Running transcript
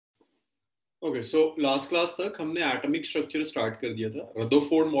Okay, so last class तक हमने atomic structure start कर दिया था,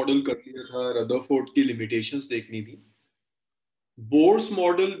 रदरफोर्ड मॉडल कर दिया था, रदरफोर्ड की लिमिटेशंस देखनी थी। बोर्स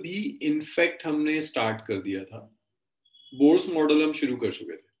मॉडल भी इनफैक्ट हमने स्टार्ट कर दिया था। बोर्स मॉडल हम शुरू कर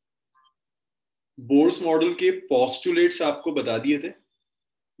चुके थे। बोर्स मॉडल के पोस्टुलेट्स आपको बता दिए थे,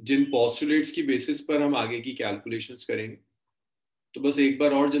 जिन पोस्टुलेट्स की बेसिस पर हम आगे की कैलकुलेशंस करेंगे। तो बस एक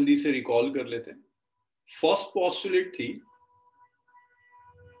बार और जल्दी से रिकॉल कर लेते हैं। फर्स्ट पोस्टुलेट थी,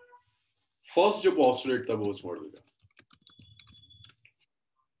 फर्स्ट जो पोस्टुलेट था बोर्स मॉडल का,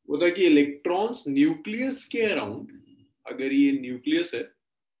 वो था कि इलेक्ट्रॉन्स न्यूक्लियस के अराउंड, अगर ये न्यूक्लियस है,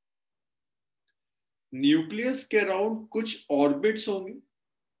 न्यूक्लियस के अराउंड कुछ ऑर्बिट्स होंगे।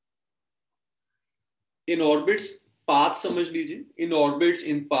 इन ऑर्बिट्स पाथ समझ लीजिए। इन ऑर्बिट्स,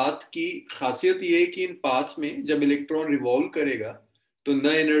 इन पाथ की खासियत ये है कि इन पाथ में जब इलेक्ट्रॉन रिवॉल्व करेगा तो न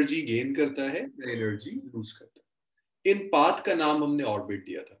एनर्जी गेन करता है न एनर्जी लूज करता है। इन पाथ का नाम हमने ऑर्बिट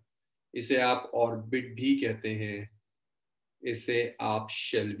दिया था। इसे आप ऑर्बिट भी कहते हैं, इसे आप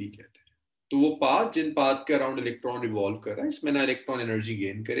शेल भी कहते हैं। तो वो पाथ, जिन पाथ के अराउंड इलेक्ट्रॉन रिवॉल्व कर रहा है, इसमें ना इलेक्ट्रॉन एनर्जी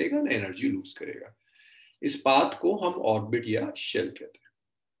गेन करेगा ना एनर्जी लूज करेगा। इस पाथ को हम ऑर्बिट या शेल कहते हैं।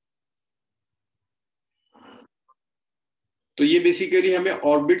 तो ये बेसिकली हमें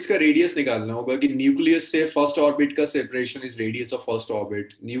ऑर्बिट्स का रेडियस निकालना होगा कि न्यूक्लियस से फर्स्ट ऑर्बिट का separation is radius of first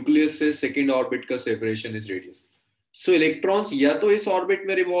orbit, nucleus से सेकंड ऑर्बिट का separation is radius. So electrons या तो इस ऑर्बिट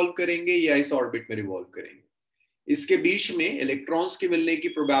में रिवॉल्व करेंगे या इस ऑर्बिट में रिवॉल्व करेंगे। इसके बीच में इलेक्ट्रॉन्स के मिलने की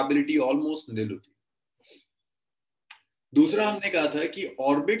प्रोबेबिलिटी ऑलमोस्ट निल होती है। दूसरा हमने कहा था कि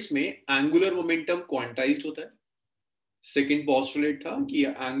ऑर्बिट्स में एंगुलर मोमेंटम क्वांटाइज्ड होता है। सेकंड पोस्टुलेट था कि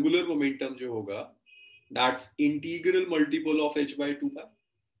एंगुलर मोमेंटम जो होगा, that's integral multiple of h/2 का।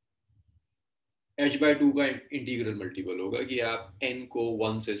 h/2 का इंटीग्रल मल्टीपल होगा कि आप n को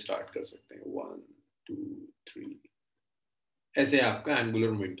 1 से स्टार्ट कर सकते हैं, 1 2 3, ऐसे आपका एंगुलर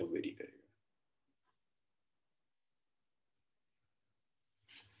मोमेंटम वेरी करेगा।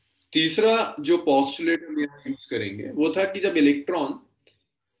 तीसरा जो पोस्टुलेट हम यहाँ यूज करेंगे वो था कि जब इलेक्ट्रॉन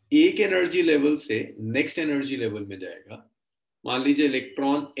एक एनर्जी लेवल से नेक्स्ट एनर्जी लेवल में जाएगा, मान लीजिए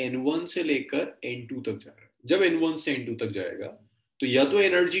इलेक्ट्रॉन n1 से लेकर n2 तक जा रहा है, जब n1 से n2 तक जाएगा तो या तो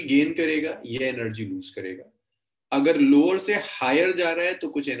एनर्जी गेन करेगा या एनर्जी लूज करेगा। अगर लोअर से हायर जा रहा है तो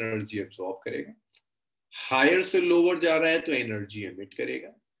कुछ एनर्जी एब्सॉर्ब करेगा, हायर से लोअर जा रहा है तो एनर्जी एमिट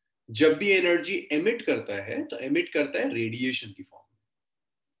करेगा। जब भी एनर्जी एमिट करता है तो एमिट करता है रेडिएशन की फॉर्म में।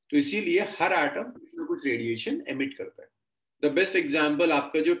 तो इसीलिए हर एटम कुछ ना कुछ रेडिएशन एमिट करता है। द बेस्ट एग्जाम्पल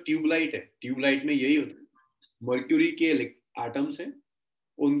आपका जो ट्यूबलाइट है, ट्यूबलाइट में यही होता है। मर्क्यूरी के एटम्स हैं,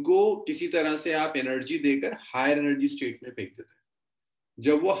 उनको किसी तरह से आप एनर्जी देकर हायर एनर्जी स्टेट में फेंक देते हैं।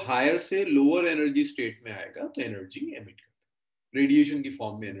 जब वो हायर से लोअर एनर्जी स्टेट में आएगा तो एनर्जी एमिट करता है, रेडिएशन की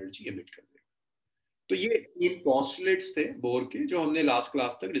फॉर्म में एनर्जी एमिट कर देगा। तो ये तीन पोस्टुलेट्स थे बोर के, जो हमने लास्ट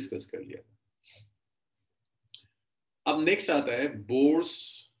क्लास तक डिस्कस कर लिया। अब नेक्स्ट आता है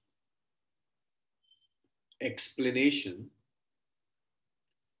बोर्स एक्सप्लेनेशन।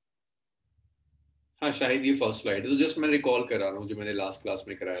 हाँ, शायद ये फर्स्ट स्लाइड है, तो जस्ट मैं रिकॉल करा रहा हूँ जो मैंने लास्ट क्लास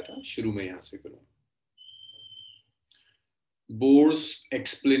में कराया था, शुरू में यहां से करूँ। Bourse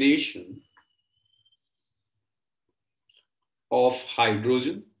explanation of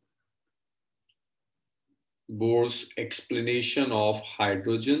hydrogen, Bohr's explanation of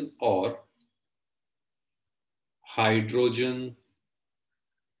hydrogen or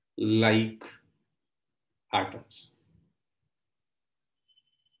hydrogen-like atoms.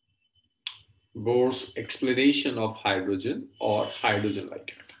 Bohr's explanation of hydrogen or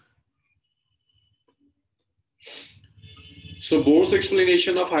hydrogen-like atom. So Bohr's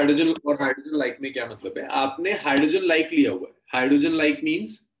explanation of hydrogen और hydrogen-like में क्या मतलब है? आपने hydrogen-like लिया हुआ है। Hydrogen-like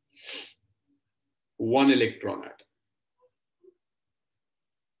means one electron atom,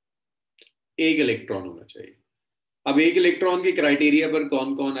 एक इलेक्ट्रॉन होना चाहिए। अब एक इलेक्ट्रॉन के क्राइटेरिया पर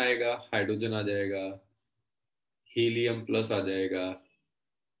कौन कौन आएगा? हाइड्रोजन आ जाएगा, हीलियम प्लस आ जाएगा,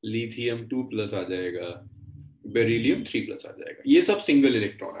 लिथियम 2+ आ जाएगा, बेरिलियम 3+ आ जाएगा। ये सब सिंगल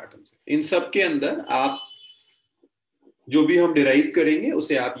इलेक्ट्रॉन एटम्स हैं। इन सब के अंदर आप जो भी हम डिराइव करेंगे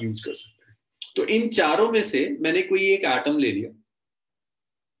उसे आप यूज कर सकते हैं। तो इन चारों में से मैंने कोई एक एटम ले लिया,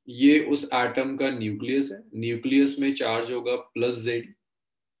 ये उस एटम का न्यूक्लियस है। न्यूक्लियस में चार्ज होगा +Z।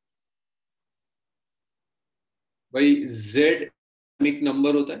 भाई Z एटॉमिक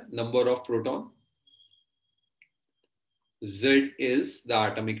नंबर होता है, number of proton. Z is the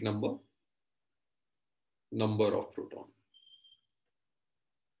atomic number of proton.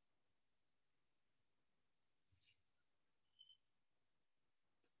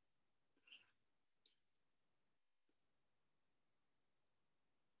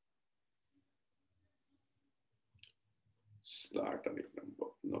 It's the atomic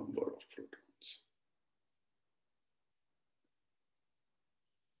number of proton.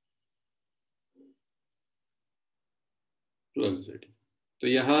 Plus Z. तो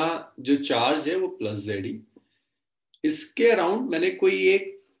यहाँ जो चार्ज है वो प्लस जेड। इसके अराउंड मैंने कोई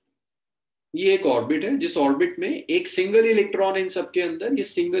एक, ये एक ऑर्बिट है जिस ऑर्बिट में एक सिंगल इलेक्ट्रॉन, इन सबके अंदर ये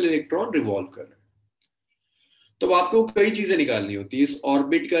सिंगल इलेक्ट्रॉन रिवॉल्व कर रहा है। तो आपको कई चीजें निकालनी होती है। इस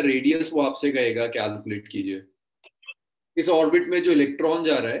ऑर्बिट का रेडियस वो आपसे कहेगा, कैलकुलेट कीजिए। इस ऑर्बिट में जो इलेक्ट्रॉन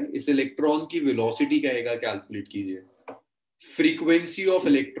जा रहा है, इस इलेक्ट्रॉन की वेलोसिटी कहेगा, कैलकुलेट कीजिए। Frequency of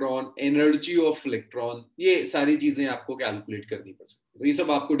electron, energy of electron, ये सारी चीजें आपको कैलकुलेट करनी पड़ सकती है। तो ये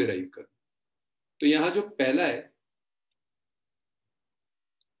सब आपको डिराइव कर। तो यहां जो पहला है,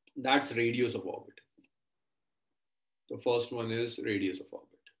 दैट्स रेडियस ऑफ ऑर्बिट। तो first one is radius of orbit.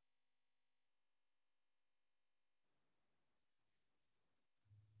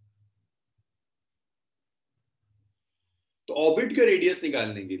 तो ऑर्बिट का रेडियस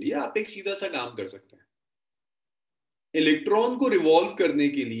निकालने के लिए आप एक सीधा सा काम कर सकते हैं। इलेक्ट्रॉन को रिवॉल्व करने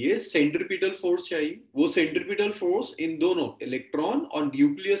के लिए सेंट्रीपिटल फोर्स चाहिए। वो सेंट्रीपिटल फोर्स इन दोनों इलेक्ट्रॉन और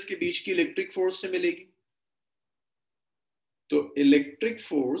न्यूक्लियस के बीच की इलेक्ट्रिक फोर्स से मिलेगी। तो electric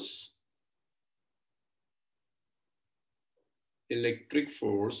force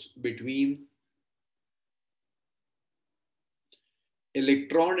between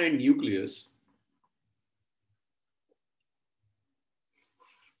electron and nucleus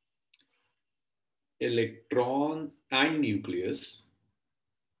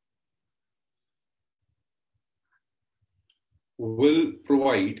will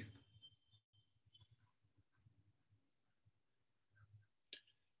provide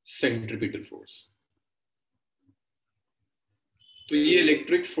centripetal force. तो ये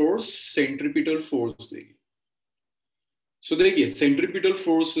इलेक्ट्रिक फोर्स सेंट्रीपिटल फोर्स देगी। सो देखिए, centripetal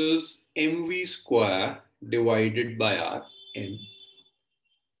force is mv² divided by r n,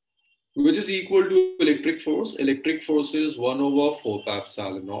 which is equal to electric force. Electric force is 1/4 pi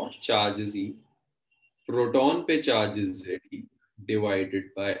epsilon naught. Charge is E. Proton पे charge is Z divided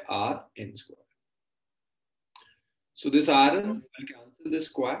by r n square. So this Rn will cancel this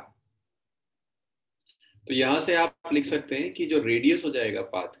square. तो यहां से आप लिख सकते हैं कि जो रेडियस हो जाएगा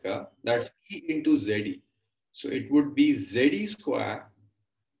पाथ का, that's E into ZE. So it would be ZE square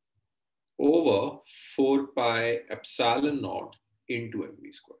over 4 pi epsilon naught into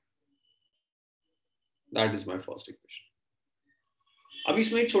mv square. That is my first equation. अब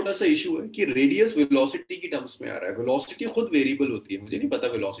इसमें एक छोटा सा इशू है कि रेडियस वेलोसिटी की टर्म्स में आ रहा है। वेलोसिटी खुद वेरिएबल होती है, मुझे नहीं पता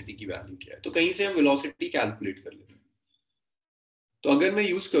वेलोसिटी की वैल्यू क्या है, तो कहीं से हम वेलोसिटी कैलकुलेट कर लेते हैं। तो अगर मैं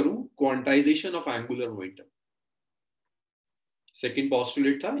यूज करूं quantization of angular momentum, second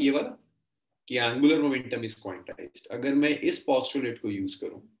postulate था ये वाला कि एंगुलर मोमेंटम इज क्वांटाइज्ड। अगर मैं इस पोस्टुलेट को यूज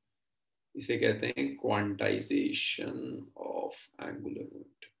करूं, इसे कहते हैं क्वांटाइजेशन ऑफ एंगुलर मोमेंटम।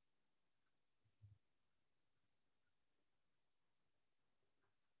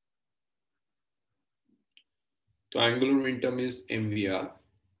 तो angular momentum is mvr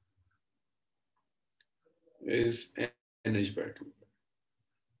is nh/2।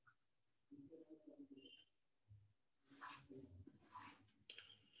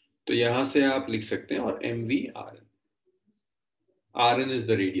 तो यहां से आप लिख सकते हैं, और mv rn is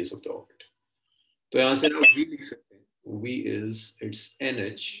the radius of the orbit. तो यहां से आप v लिख सकते हैं, v is it's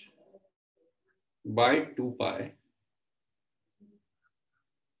nh by 2 pi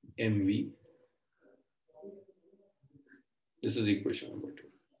mv। This is equation number 2।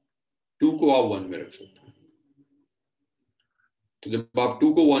 2 को आप 1 में रख सकते हैं। तो जब आप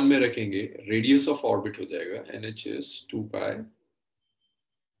 2 को 1 में रखेंगे, रेडियस ऑफ ऑर्बिट हो जाएगा nh is 2 pi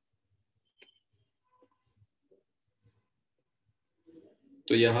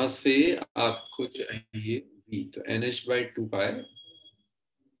तो यहां से आपको चाहिए v, तो nh by 2 pi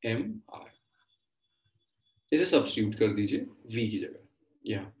mr। इसे सब्स्टिट्यूट कर दीजिए v की जगह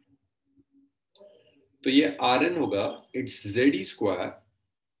यहाँ। तो ये rn होगा इट्स ze स्क्वायर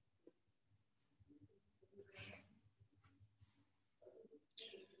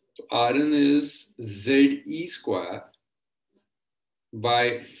तो rn is ze square by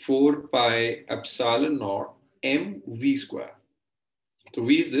 4 pi epsilon naught mv square. So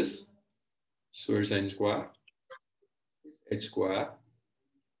v is this, so it's n square h square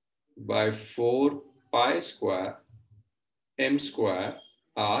by 4 pi square m square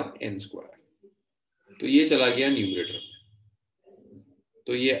r n square। तो ये चला गया numerator में,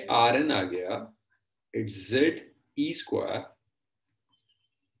 तो ये rn आ गया it's ze square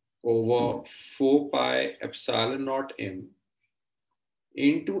over 4 pi epsilon naught m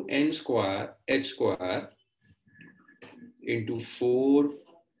into n square h square into 4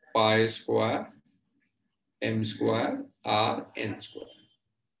 pi square m square r n square।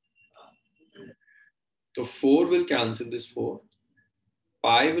 तो 4 will cancel this 4,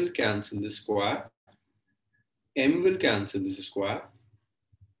 pi will cancel this square, M will cancel this square.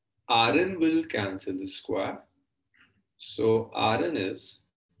 Rn will cancel this square. So Rn is,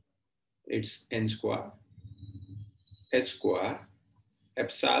 it's n square, h square,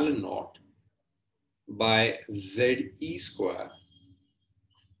 epsilon naught by ze square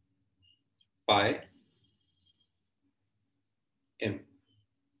pi m.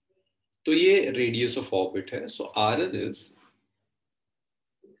 तो ये radius of orbit है. सो Rn is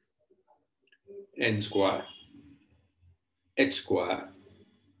n square, h square,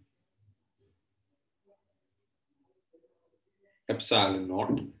 epsilon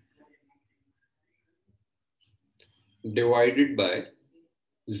naught divided by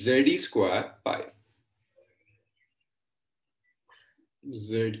ze square pi.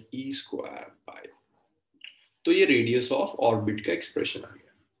 ze square pi. तो ये radius of orbit का expression आ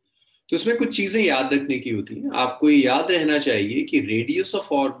गया. तो इसमें कुछ चीजें याद रखने की होती हैं. आपको ये याद रहना चाहिए कि radius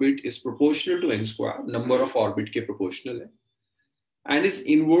of orbit is proportional to N square, number of orbit के प्रोपोर्शनल है, and is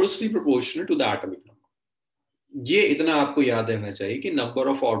inversely proportional to the atomic number. ये इतना आपको याद रहना चाहिए कि नंबर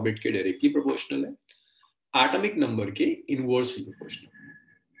ऑफ ऑर्बिट के डायरेक्टली प्रोपोर्शनल है, एटॉमिक नंबर के इनवर्सली प्रोपोर्शनल.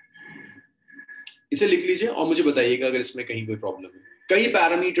 इसे लिख लीजिए और मुझे बताइएगा अगर इसमें कहीं कोई प्रॉब्लम है. कई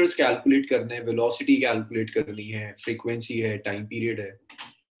पैरामीटर्स कैलकुलेट करने हैं, वेलोसिटी कैलकुलेट करनी है, फ्रीक्वेंसी है, टाइम पीरियड है.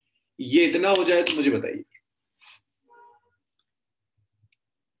 ये इतना हो जाए तो मुझे बताइए.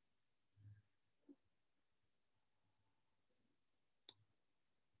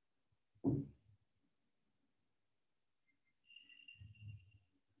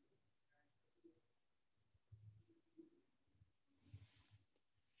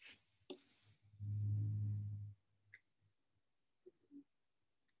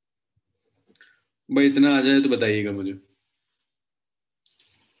 भाई इतना आ जाए तो बताइएगा मुझे.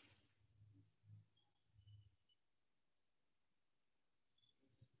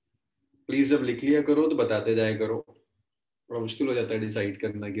 प्लीज जब लिख लिया करो तो बताते जाया करो. बड़ा मुश्किल हो जाता है डिसाइड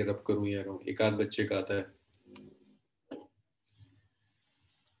करना कि रब करूं या रहूं. एक आध बच्चे का आता है.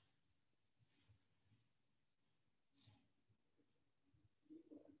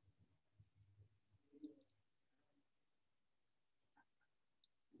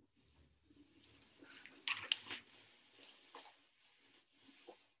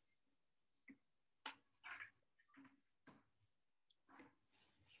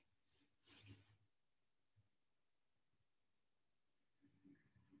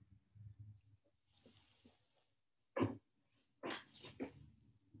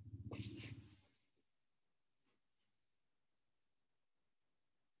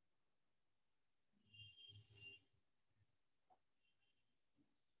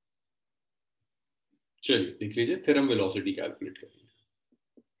 चलिए लिख लीजिए, फिर हम वेलोसिटी कैलकुलेट करेंगे.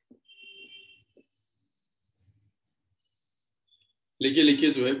 लिखिए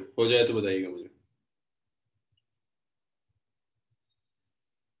लिखिए ज़ुहैब, हो जाए तो बताइएगा मुझे.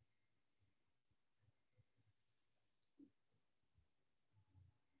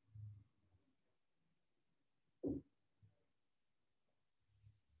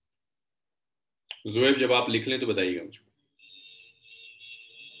 ज़ुहैब जब आप लिख लें तो बताइएगा मुझे.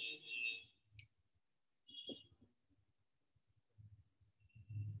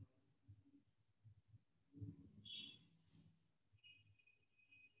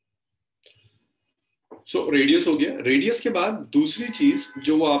 सो रेडियस हो गया. रेडियस के बाद दूसरी चीज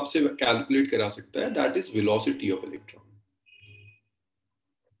जो वो आपसे कैलकुलेट करा सकता है, that is velocity of electron.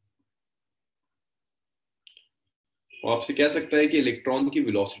 वो आपसे कह सकता है कि इलेक्ट्रॉन की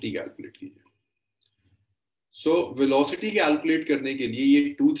वेलोसिटी कैलकुलेट कीजिए. सो वेलोसिटी कैलकुलेट करने के लिए ये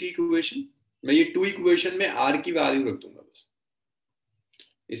टू थी इक्वेशन. मैं ये टू इक्वेशन में आर की वैल्यू रख दूंगा बस.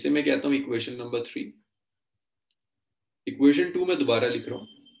 इसे मैं कहता हूं इक्वेशन नंबर 3. इक्वेशन 2 मैं दोबारा लिख रहा हूं.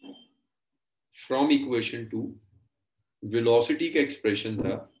 फ्रॉम इक्वेशन 2 वेलोसिटी का एक्सप्रेशन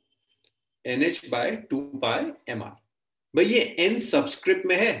था NH/2πmr. भाई ये n सबस्क्रिप्ट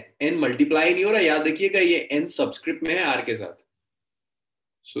में है, n मल्टीप्लाई नहीं हो रहा. याद रखिएगा ये n सबस्क्रिप्ट में है r के साथ.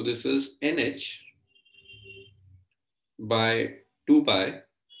 So this is NH/2πm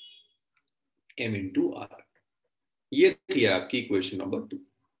into r. ये थी आपकी इक्वेशन नंबर 2.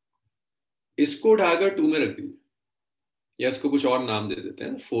 इसको उठाकर 2 में रख दीजिए, या इसको कुछ और नाम दे देते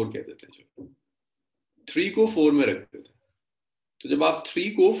हैं, 4 कह देते हैं. चलो 3 को 4 में रख देते हैं. तो जब आप 3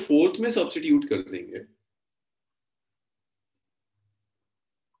 को 4th में सब्स्टिट्यूट कर देंगे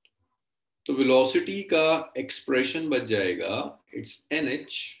तो वेलोसिटी का एक्सप्रेशन बच जाएगा, it's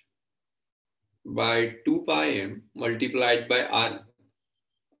NH/2πm multiplied by r.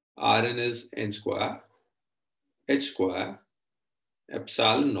 Rn is n square, h square,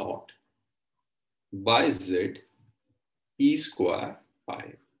 epsilon naught by z e square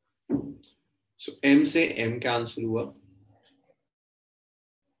pi. So m से m कैंसिल हुआ,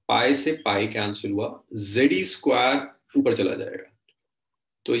 पाई से पाई कैंसिल हुआ, जेड स्क्वायर ऊपर चला जाएगा,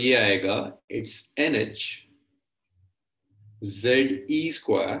 तो ये आएगा it's NH ZE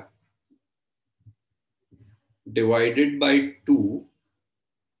square divided by 2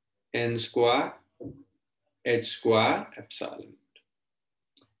 n square h square epsilon.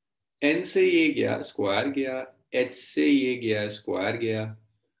 n से ये गया स्क्वायर गया, h से ये गया स्क्वायर गया,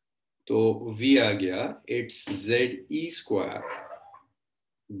 तो v आ गया it's ZE square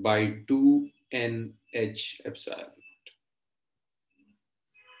by 2NH epsilon.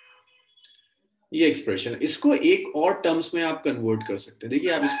 ये एक्सप्रेशन, इसको एक और टर्म्स में आप कन्वर्ट कर सकते हैं।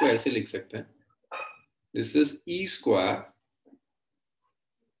 देखिए आप इसको ऐसे लिख सकते हैं, this is E square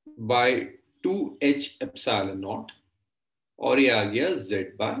by 2H epsilon not, और ये आ गया Z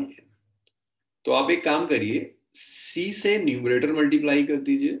बाय N। तो आप एक काम करिए, C से न्यूमरेटर मल्टीप्लाई कर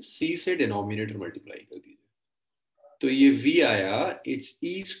दीजिए, C से डिनोमिनेटर मल्टीप्लाई कर दीजिए, तो ये V आया it's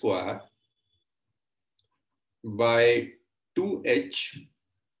E square by 2H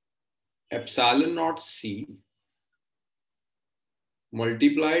epsilon not C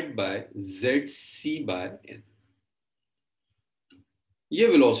multiplied by ZC bye N। ये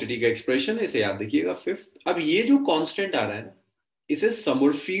वेलोसिटी का एक्सप्रेशन है, इसे याद रखिएगा। फिफ्थ, अब ये जो कांस्टेंट आ रहा है ना, इसे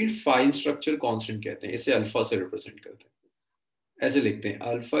समरफील्ड फाइन स्ट्रक्चर कांस्टेंट कहते हैं, इसे अल्फा से रिप्रेजेंट करते हैं। ऐसे लिखते हैं,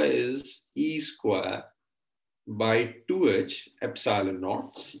 alpha is E square by 2H epsilon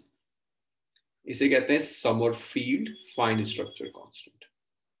not C। इसे कहते हैं Sommerfeld fine structure constant,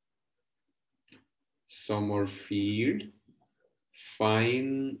 Sommerfeld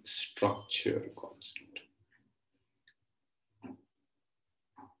fine structure constant.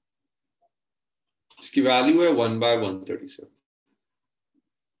 इसकी वैल्यू है 1/137।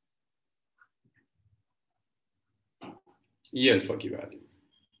 ये अल्फा की वैल्यू।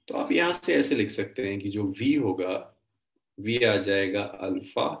 तो आप यहां से ऐसे लिख सकते हैं कि जो V होगा, V आ जाएगा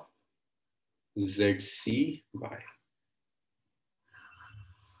अल्फा ZC बाय,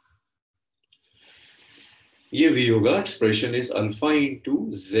 ये V होगा, expression is alpha into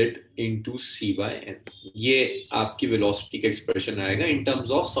Z into C bye N। ये आपकी वेलोसिटी का एक्सप्रेशन आएगा in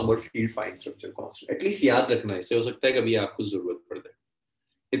terms of Sommerfeld fine structure constant. At least याद रखना, इससे हो सकता है कभी आपको जरूरत पड़ जाए।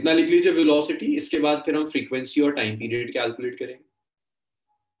 इतना लिख लीजिए वेलोसिटी, इसके बाद फिर हम फ्रीक्वेंसी और टाइम पीरियड कैलकुलेट करेंगे।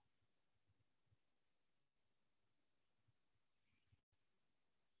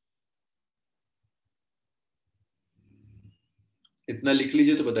 इतना लिख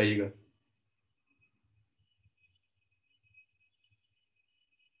लीजिए तो बताइएगा।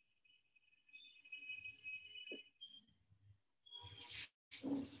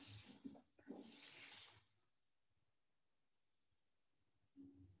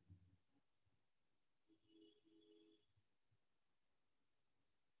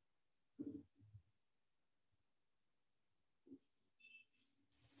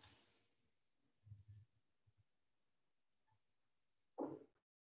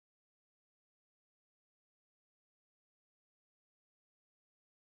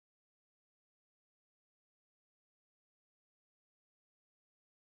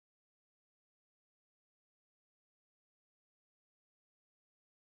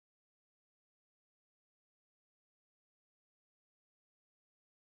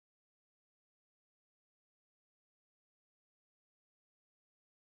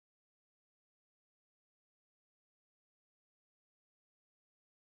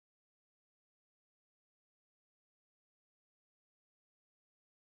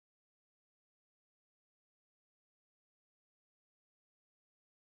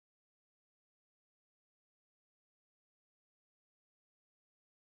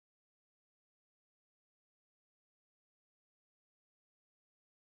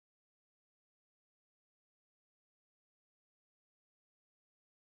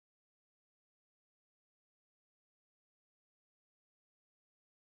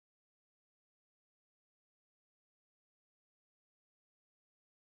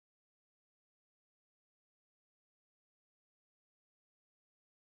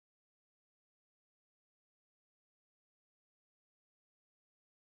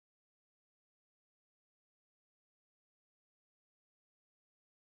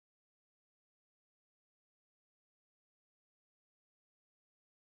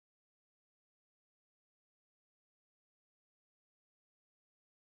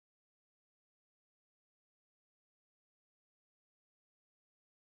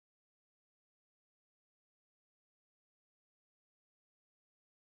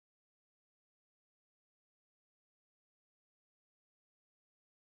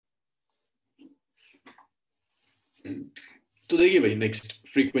 तो देखिए भाई, नेक्स्ट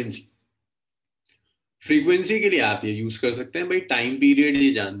फ्रीक्वेंसी। फ्रीक्वेंसी के लिए आप ये यूज कर सकते हैं भाई, टाइम पीरियड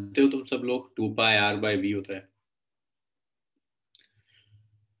ये जानते हो तुम सब लोग, 2πr/v होता है।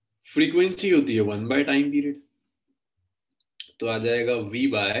 फ्रीक्वेंसी होती है 1/टाइम पीरियड, तो आ जाएगा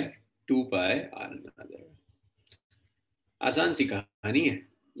v/2πr आ जाएगा। आसान सी कहानी है।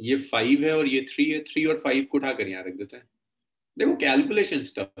 ये 5 है और ये 3 है, 3 और 5 को उठाकर यहाँ रख देते हैं। देखो कैलकुलेशन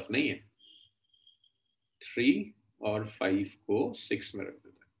स्टफ नहीं है। 3 और 5 को 6 में रख देते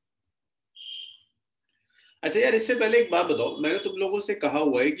हैं। अच्छा यार, इससे पहले एक बात बताओ, मैंने तुम लोगों से कहा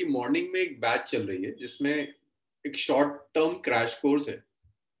हुआ है कि मॉर्निंग में एक बैच चल रही है जिसमें एक शॉर्ट टर्म क्रैश कोर्स है,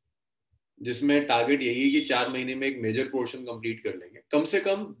 जिसमें टारगेट यही है कि 4 महीने में एक मेजर पोर्शन कंप्लीट कर लेंगे, कम से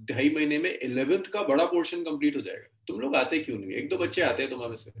कम 2.5 महीने में 11th का बड़ा पोर्शन कंप्लीट हो जाएगा। तुम लोग आते क्यों नहीं? एक दो बच्चे आते हैं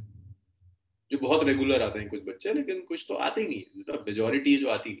तुम्हारे से, जो बहुत रेगुलर आते हैं कुछ बच्चे, लेकिन कुछ तो आते ही नहीं है, मेजोरिटी है जो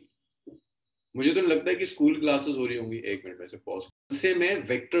आती नहीं। मुझे तो लगता है कि स्कूल क्लासेस हो रही होंगी। 1 मिनट में से पॉज से मैं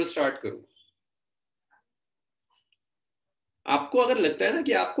वेक्टर स्टार्ट करूँ। आपको अगर लगता है ना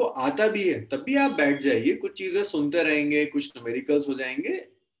कि आपको आता भी है, तब भी आप बैठ जाइए, कुछ चीजें सुनते रहेंगे, कुछ न्यूमेरिकल्स हो जाएंगे,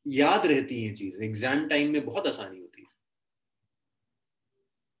 याद रहती हैं चीजें, एग्जाम टाइम में बहुत आसानी होती है।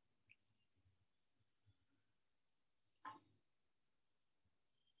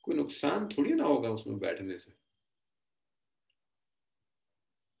 कोई नुकसान थोड़ी ना होगा उसमें बैठने से।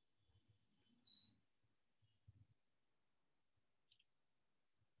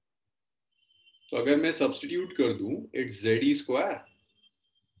 तो अगर मैं सब्स्टिट्यूट कर दूं, इट्स ZE²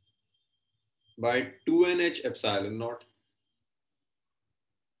 बाय 2NH/ε0।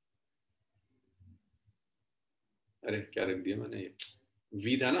 अरे क्या रख दिया मैंने, ये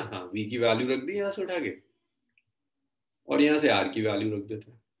v था ना, हाँ v की वैल्यू रख दी यहां से उठा के, और यहां से r की वैल्यू रख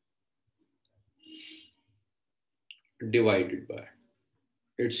देते हैं, divided by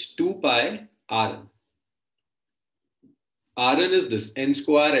it's 2π Rn is this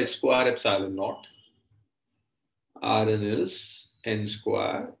n²h²ε0। Rn is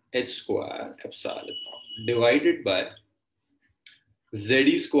n²h²ε0 divided by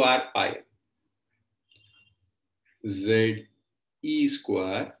ZE²π,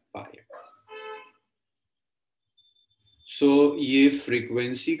 ZE²π। सो ये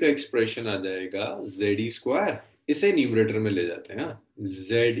फ्रीक्वेंसी का एक्सप्रेशन आ जाएगा ZE², इसे न्यूमरेटर में ले जाते हैं,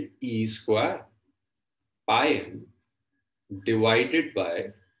 ZE²πm डिवाइडेड बाय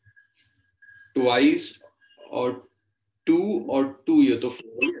ट्वाइस और 2 और 2, ये तो 4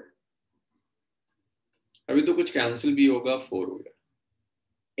 हो गया, अभी तो कुछ कैंसिल भी होगा, 4 हो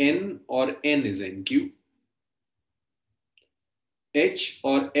गया। n और n इज n³, h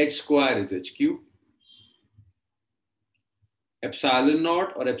और h² इज h³, ε0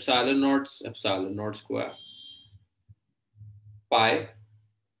 और ε0² पाई,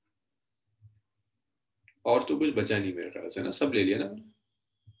 और तो कुछ बचा नहीं मेरे ख्याल से ना, सब ले लिया ना,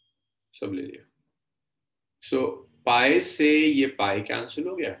 सब ले लिया। सो पाई से ये पाई कैंसिल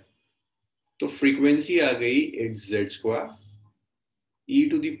हो गया, तो फ्रीक्वेंसी आ गई it's Z²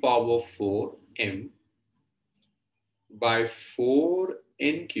 e⁴m by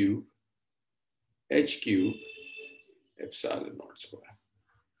 4n³ h³ ε0²।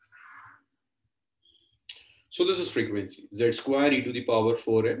 So this is frequency Z²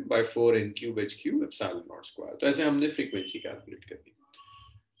 e⁴m by 4n³ h³ ε0²। तो ऐसे हमने फ्रीक्वेंसी कैलकुलेट कर दी।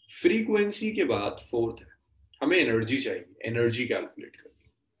 फ्रीक्वेंसी के बाद फोर्थ है, हमें एनर्जी चाहिए, एनर्जी कैलकुलेट करनी।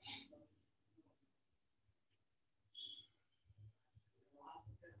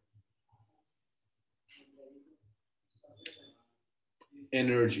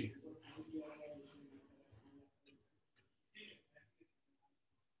 एनर्जी,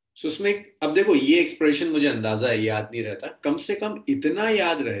 सो उसमें अब देखो, ये एक्सप्रेशन मुझे अंदाजा है याद नहीं रहता, कम से कम इतना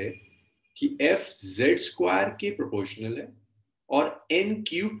याद रहे कि f Z² के प्रोपोर्शनल है और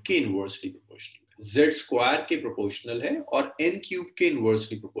n³ के इनवर्सली प्रोपोर्शनल है। Z² के प्रोपोर्शनल है और n³ के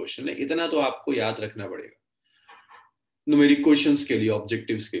इनवर्सली प्रोपोर्शनल है, इतना तो आपको याद रखना पड़ेगा न्यूमेरिक क्वेश्चंस के लिए,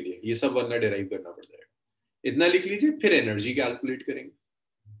 ऑब्जेक्टिव्स के लिए, ये सब वरना डिराइव करना पड़ जाएगा। इतना लिख लीजिए, फिर एनर्जी कैलकुलेट करेंगे।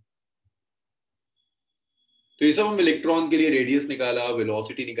 तो ये सब हम इलेक्ट्रॉन के लिए रेडियस निकाला,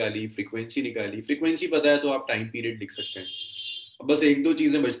 वेलोसिटी निकाली, फ्रीक्वेंसी निकाली। फ्रीक्वेंसी पता है तो आप टाइम पीरियड लिख सकते हैं। अब बस एक दो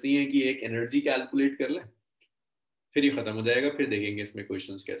चीजें बचती हैं कि एक एनर्जी कैलकुलेट कर लें, फिर ये खत्म हो जाएगा, फिर देखेंगे इसमें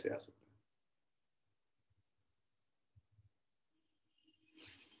क्वेश्चंस कैसे आ सकते हैं।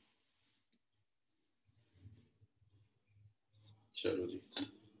 चलो जी,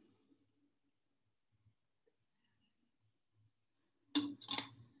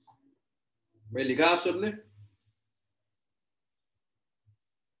 भाई लिखा आप सबने?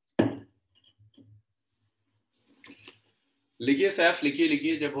 लिखिए सैफ, लिखिए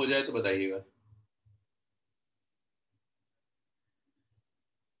लिखिए, जब हो जाए तो बताइएगा।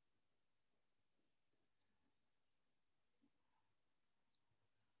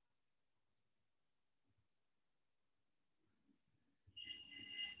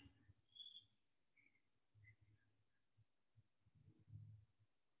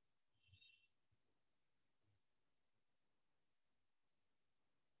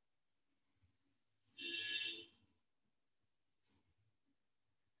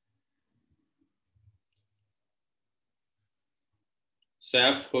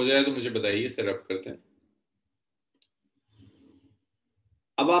 सैफ हो जाए तो मुझे बताइए, सेटअप करते हैं।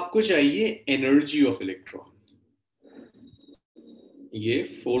 अब आपको चाहिए एनर्जी ऑफ इलेक्ट्रॉन, ये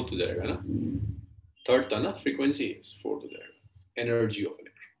फोर्थ हो जाएगा ना, थर्ड था ना, फ्रीक्वेंसी फोर्थ हो जाएगा, एनर्जी ऑफ इलेक्ट्रॉन।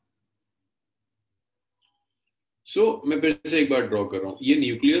 सो मैं फिर से एक बार ड्रॉ कर रहा हूं, ये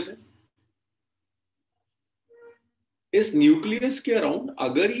न्यूक्लियस है। इस न्यूक्लियस के अराउंड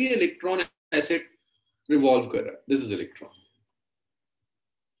अगर ये इलेक्ट्रॉन ऐसे रिवॉल्व कर रहा है, दिस इज इलेक्ट्रॉन।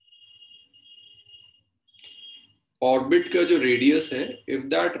 ऑर्बिट का जो रेडियस है, if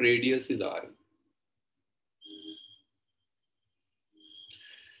that radius is are,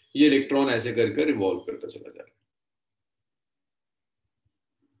 ये इलेक्ट्रॉन ऐसे करके रिवॉल्व करता चला जा रहा है।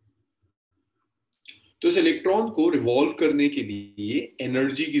 तो इस इलेक्ट्रॉन को रिवॉल्व करने के लिए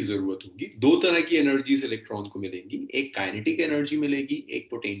एनर्जी की जरूरत होगी। दो तरह की एनर्जी इस इलेक्ट्रॉन को मिलेंगी, एक काइनेटिक एनर्जी मिलेगी, एक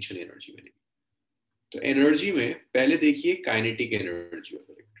पोटेंशियल एनर्जी मिलेगी। तो एनर्जी में पहले देखिए kinetic energy of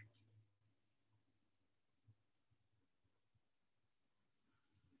electron.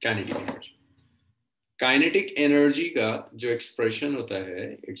 Kinetic energy, kinetic energy का जो एक्सप्रेशन होता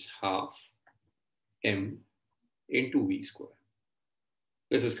है, it's half m into v square.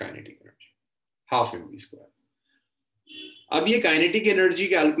 This is kinetic energy, half m v square. अब ये काइनेटिक एनर्जी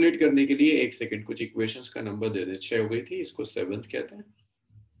कैलकुलेट करने के लिए एक सेकंड, कुछ इक्वेशंस का नंबर दे दे। 6 हो गई थी, इसको 7th कहते हैं,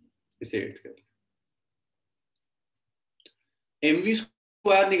 इसे 8th कहते हैं। mv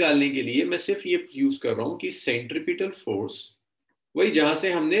स्क्वायर निकालने के लिए मैं सिर्फ ये यूज कर रहा हूं कि सेंट्रीपिटल फोर्स, वही जहां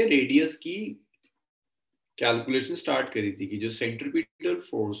से हमने रेडियस की कैलकुलेशन स्टार्ट करी थी, कि जो सेंट्रीपिटल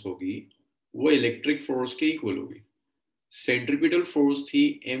फोर्स होगी वो इलेक्ट्रिक फोर्स के इक्वल होगी। सेंट्रीपिटल फोर्स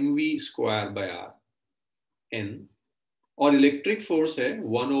थी mv square by are n, और इलेक्ट्रिक फोर्स है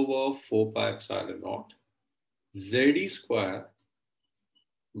 1/4πε0 ZE square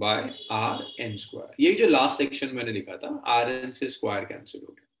by are N square. यही जो लास्ट सेक्शन मैंने लिखा था, आर एन से स्क्वायर कैंसिल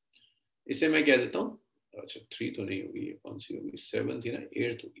हो गया, इसे मैं कह देता हूँ। अच्छा 3 तो नहीं होगी, ये कौन सी होगी, 7 थी ना,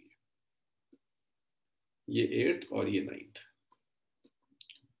 8th होगी, ये 8th और ये 9th,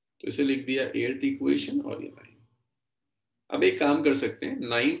 तो इसे लिख दिया 8th इक्वेशन और ये 9th। अब एक काम कर सकते हैं,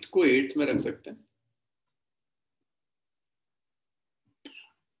 9th को 8th में रख सकते हैं।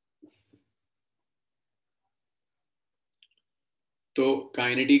 तो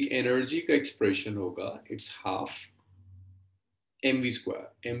काइनेटिक एनर्जी का एक्सप्रेशन होगा, it's half mv square,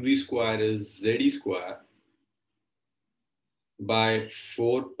 mv square is ZE square by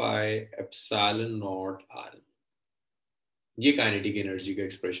 4πε0 r। ये काइनेटिक एनर्जी का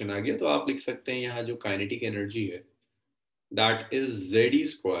एक्सप्रेशन आ गया। तो आप लिख सकते हैं यहाँ जो काइनेटिक एनर्जी है, दैट इज ZE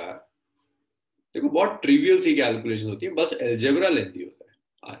स्क्वायर। देखो बहुत ट्रिवियल सी कैलकुलेशन होती है, बस एल्जेब्रा लेंथी होता है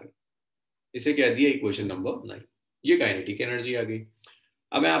आर। इसे कह दिया इक्वेशन नंबर 9। ये काइनेटिक एनर्जी आ गई।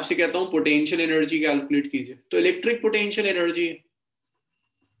 अब मैं आपसे कहता हूं पोटेंशियल एनर्जी कैलकुलेट कीजिए। तो इलेक्ट्रिक पोटेंशियल एनर्जी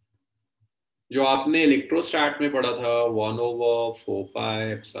जो आपने इलेक्ट्रोस्टैट में पढ़ा था,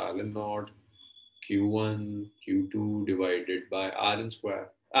 1/4πε0 Q1 Q2 divided by are N square,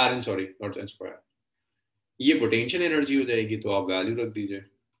 are N sorry not an square, ये पोटेंशियल एनर्जी हो जाएगी। तो आप वैल्यू रख दीजिए,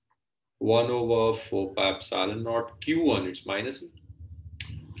 1/4πε0 Q1 it's minus,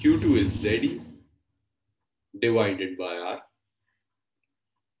 Q2 is ZE divided by R.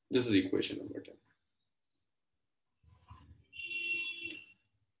 This is equation number 10.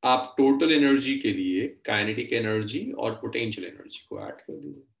 आप टोटल एनर्जी के लिए काइनेटिक एनर्जी और पोटेंशियल एनर्जी को ऐड कर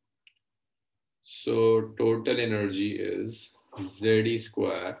दीजिए। So total energy is ZE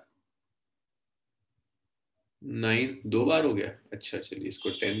square, 9 दो बार हो गया। अच्छा चलिए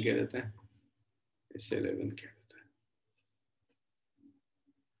इसको 10 कह देते हैं, इसे 11 कह देते हैं।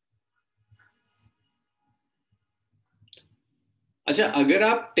 अच्छा अगर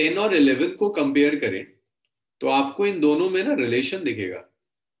आप 10 और 11 को कंपेयर करें तो आपको इन दोनों में ना रिलेशन दिखेगा।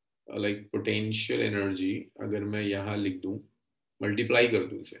 लाइक पोटेंशियल एनर्जी अगर मैं यहां लिख दूं, मल्टीप्लाई कर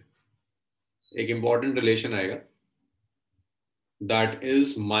दूं इसे, एक इंपॉर्टेंट रिलेशन आएगा, that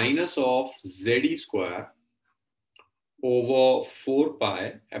is minus of ZE square over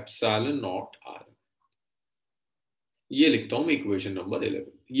 4πε0 R। ये लिखता हूं मैं इक्वेशन नंबर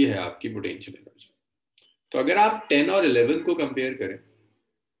 11। ये है आपकी पोटेंशियल एनर्जी। तो अगर आप 10 और 11 को कंपेयर करें,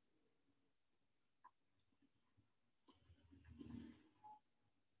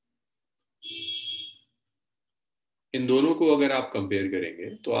 इन दोनों को अगर आप कंपेयर करेंगे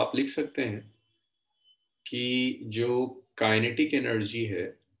तो आप लिख सकते हैं कि जो काइनेटिक एनर्जी है,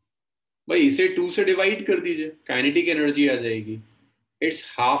 भाई इसे 2 से डिवाइड कर दीजिए, काइनेटिक एनर्जी आ जाएगी, it's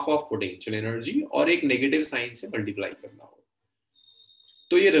half of potential energy, और एक नेगेटिव साइन से मल्टीप्लाई करना होगा।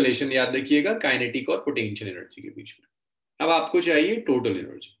 तो ये रिलेशन याद रखिएगा काइनेटिक और पोटेंशियल एनर्जी के बीच में। अब आपको चाहिए टोटल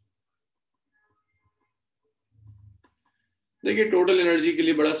एनर्जी। देखिए टोटल एनर्जी के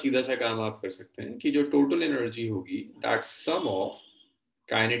लिए बड़ा सीधा सा काम आप कर सकते हैं कि जो टोटल एनर्जी होगी that's some of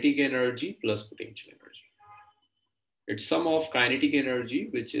kinetic energy plus potential energy. It's sum of kinetic energy,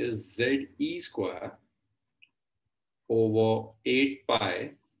 which is ZE square over 8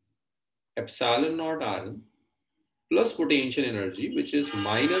 pi epsilon naught Rn plus potential energy, which is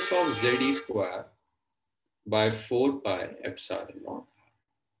minus of ZE square by 4 pi epsilon naught.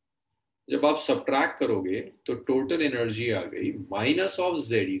 जब आप subtract करोगे तो total energy आ गई minus of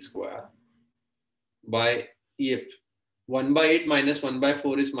ZE square by ये 1/8 minus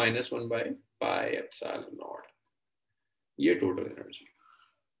 1/4 is minus 1 by pi epsilon naught. ये total energy.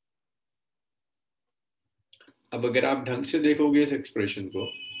 अब अगर आप ढंग से देखोगे इस एक्सप्रेशन को,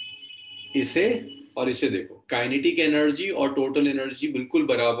 इसे और इसे देखो, काइनेटिक एनर्जी और टोटल एनर्जी बिल्कुल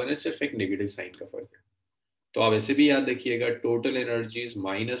बराबर है, सिर्फ एक नेगेटिव साइन का फर्क है. तो आप ऐसे भी याद रखिएगा total energy is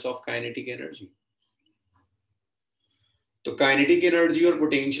minus of kinetic energy. तो काइनेटिक एनर्जी और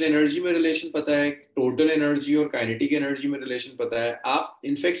पोटेंशियल एनर्जी में रिलेशन पता है, टोटल एनर्जी और काइनेटिक एनर्जी में रिलेशन पता है. आप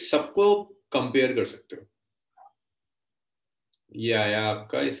इनफैक्ट सबको कंपेयर कर सकते हो. ये आया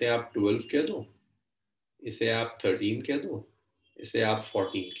आपका, इसे आप 12 कह दो, इसे आप 13 कह दो, इसे आप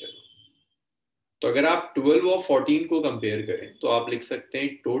 14 कह दो. तो अगर आप 12 और 14 को कंपेयर करें तो आप लिख सकते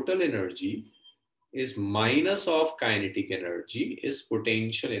हैं total energy is minus of kinetic energy is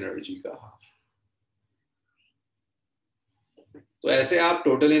potential energy का हाफ. तो ऐसे आप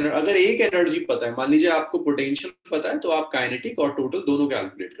टोटल एनर्जी, अगर एक एनर्जी पता है, मान लीजिए आपको पोटेंशियल पता है, तो आप काइनेटिक और टोटल दोनों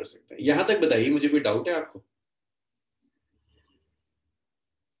कैलकुलेट कर सकते हैं. यहां तक बताइए, मुझे कोई डाउट है आपको?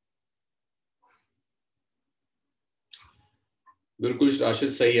 बिल्कुल राशिद,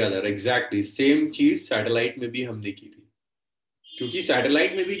 सही याद है. एग्जैक्टली सेम चीज सैटेलाइट में भी हमने की थी, क्योंकि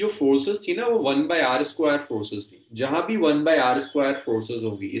सैटेलाइट में भी जो फोर्सेस थी ना वो 1/r² फोर्सेस थी. जहां भी 1/r² फोर्सेस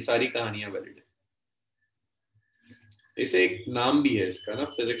होगी, ये सारी कहानियां वैलिड है. इसे एक नाम भी है इसका ना,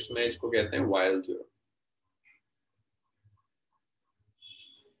 फिजिक्स में इसको कहते हैं वायल थ्योरम.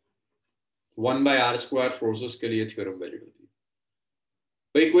 1/r² फोर्सेस के लिए थ्योरम वैलिड होती है.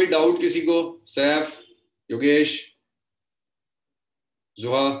 भाई कोई डाउट किसी को? सैफ, योगेश,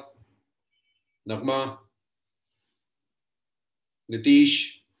 जुहा, नगमा, नीतीश,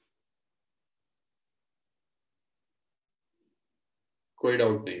 कोई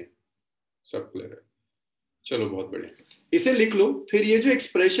डाउट नहीं है, सब क्लियर है. चलो बहुत बढ़िया. इसे लिख लो. फिर ये जो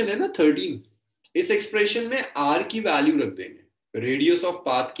एक्सप्रेशन है ना 13, इस एक्सप्रेशन में आर की वैल्यू रख देंगे, रेडियस ऑफ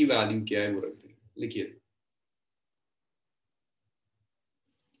पाथ की वैल्यू क्या है वो रख देंगे. लिखिए.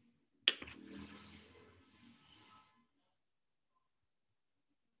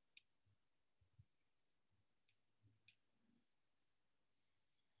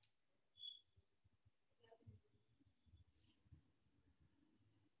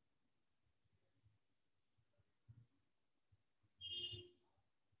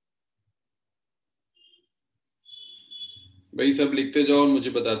 भाई सब लिखते जाओ और मुझे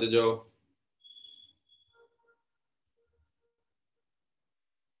बताते जाओ.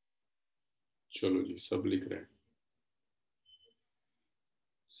 चलो जी, सब लिख रहे हैं,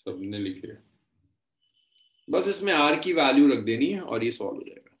 सबने लिखे. बस इसमें आर की वैल्यू रख देनी है और ये सॉल्व हो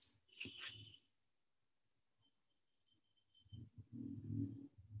जाएगा.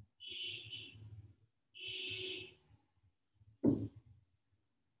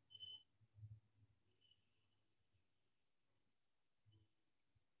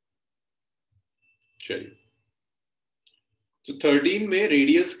 चलिए, तो 13 में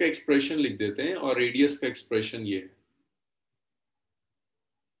रेडियस का एक्सप्रेशन लिख देते हैं, और रेडियस का एक्सप्रेशन ये है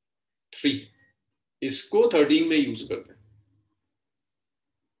 3. इसको 13 में यूज करते हैं.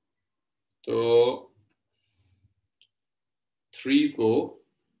 तो 3 को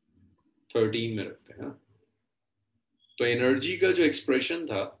 13 में रखते हैं. तो एनर्जी का जो एक्सप्रेशन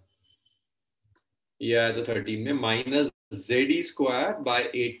था ये आया था 13 में, minus ZE square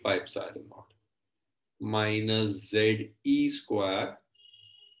by 8 pi epsilon not minus ZE square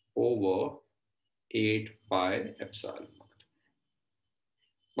over 8 pi epsilon not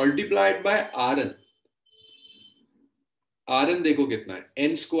multiplied by Rn. Rn देखो कितना है,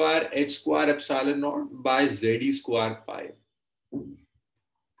 n square h square epsilon not bye ZE square pi.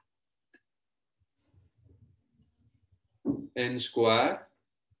 n square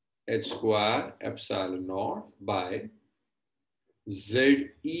h square epsilon not bye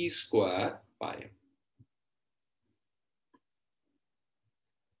ZE square pi.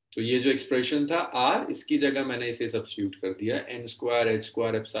 तो ये जो expression था r, इसकी जगह मैंने इसे सब्स्टिट्यूट कर दिया, n square h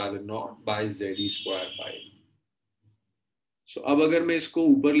square epsilon not bye ZE square pi. सो अब अगर मैं इसको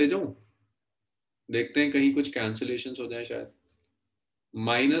ऊपर ले जाऊं, देखते हैं कहीं कुछ कैंसिलेशन हो जाए शायद.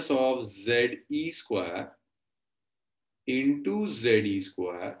 Minus of ZE square into ZE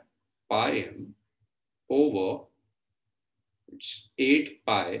square pi m over 8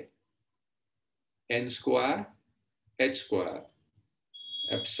 pi n square h square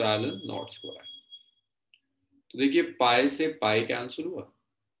epsilon not square. तो देखिए पाई से पाई कैंसिल हुआ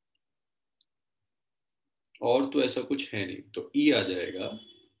और तो ऐसा कुछ है नहीं, तो ई आ जाएगा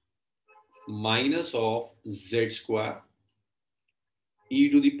minus of Z square E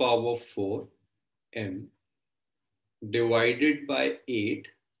to the power 4 m divided by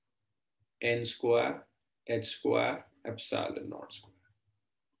 8 n square h square epsilon not square.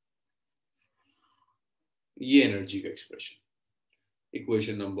 ये एनर्जी का एक्सप्रेशन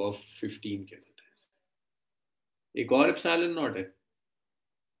इक्वेशन नंबर 15 के देते हैं। एक और एप्सिलॉन नॉट है,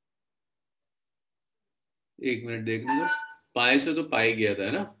 एक मिनट देख लो, पाई से तो पाई गया था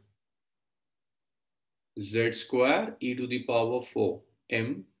है ना, Z square E to the power 4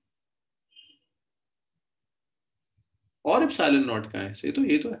 m और एप्सिलॉन नॉट कहाँ है? ये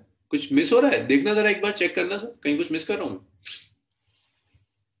तो है, कुछ मिस हो रहा है, देखना जरा एक बार, चेक करना सर, कहीं कुछ मिस कर रहा हूं।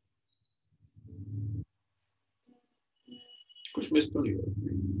 कुछ मिस तो नहीं हो रहा?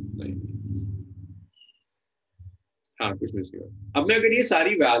 नहीं, हाँ कुछ मिस नहीं हो रहा। अब मैं अगर ये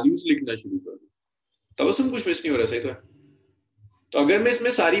सारी वैल्यूज लिखना शुरू कर दूं तब उसमें कुछ मिस नहीं हो रहा, सही तो है। तो अगर मैं इसमें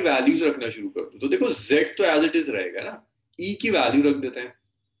सारी वैल्यूज रखना शुरू कर दूं तो देखो z तो एज इट इज रहेगा ना, e की वैल्यू रख देते हैं।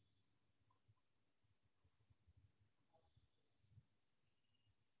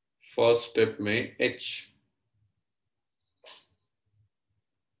 फर्स्ट स्टेप में h,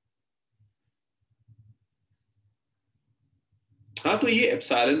 हाँ तो ये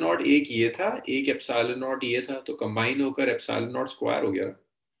एप्सिलॉन नॉट एक ये था, एक एप्सिलॉन नॉट ये था, तो कंबाइन होकर एप्सिलॉन नॉट स्क्वायर हो गया।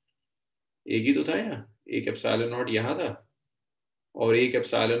 एक ही तो था यहाँ, एक एप्सिलॉन नॉट यहाँ था और एक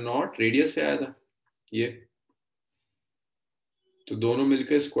एप्सिलॉन नॉट रेडियस से आया था ये, तो दोनों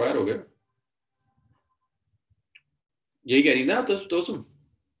मिलकर स्क्वायर हो गया। यही कह रही ना आप दोस्तों?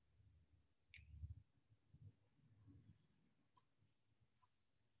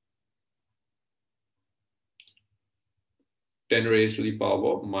 10 raised to the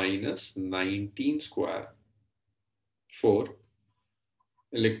power minus 19 square 4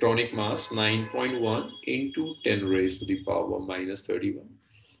 electronic mass 9.1 into 10 raised to the power minus 31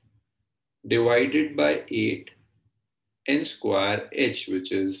 divided by 8 n square h,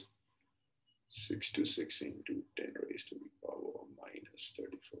 which is 626 into 10 raised to the power minus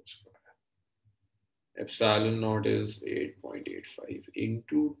 34 square. Epsilon naught is 8.85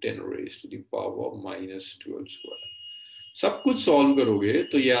 into 10 raised to the power minus 12 square. सब कुछ solve करोगे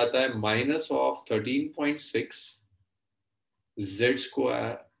तो ये आता है minus of 13.6 z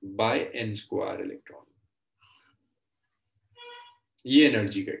square by n square electron. ये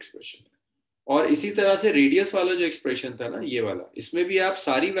energy का expression है। और इसी तरह से रेडियस वाला जो एक्सप्रेशन था ना ये वाला, इसमें भी आप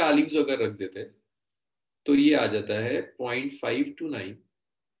सारी वैल्यूज अगर रख देते तो ये आ जाता है 0.529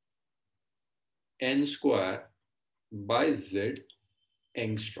 n square by z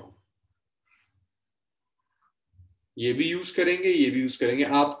angstrom. ये भी यूज करेंगे, ये भी यूज करेंगे।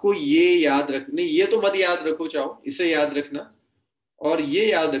 आपको ये याद रखने, ये तो मत याद रखो, चाहो इसे याद रखना, और ये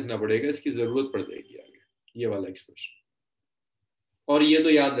याद रखना पड़ेगा, इसकी जरूरत पड़ जाएगी आगे, ये वाला एक्सप्रेशन। और ये तो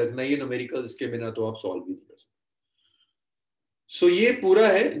याद रखना, ये न्यूमेरिकल्स के बिना तो आप सॉल्व भी नहीं कर सकते। सो ये पूरा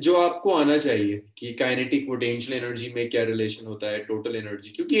है जो आपको आना चाहिए कि काइनेटिक पोटेंशियल एनर्जी में क्या रिलेशन होता है टोटल एनर्जी,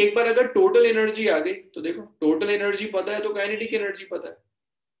 क्योंकि एक बार अगर टोटल एनर्जी आ गई तो देखो टोटल एनर्जी पता है तो काइनेटिक एनर्जी पता है,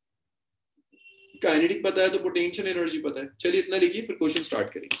 काइनेटिक पता है तो पोटेंशियल एनर्जी पता है। चलिए इतना लिखिए, फिर क्वेश्चन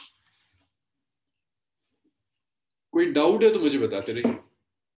स्टार्ट करेंगे। कोई डाउट है तो मुझे बताते रहिए।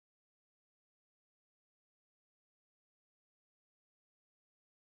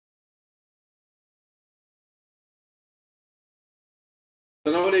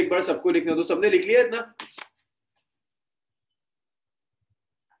 तो एक बार सबको लिखना, तो सबने लिख लिया इतना?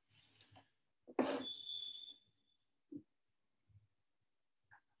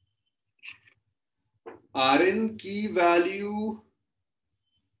 आर एन की वैल्यू,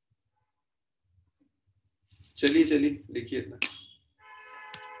 चलिए चलिए लिखिए इतना।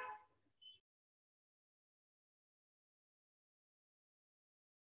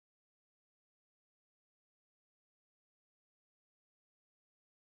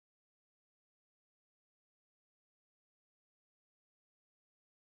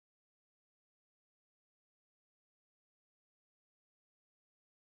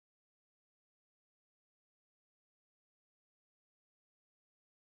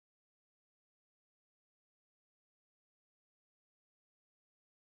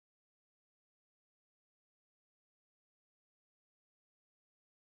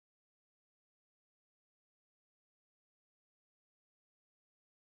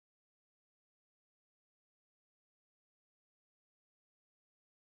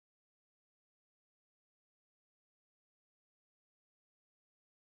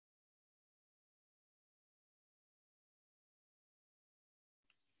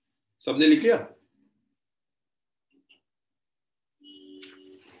 सबने लिख लिया?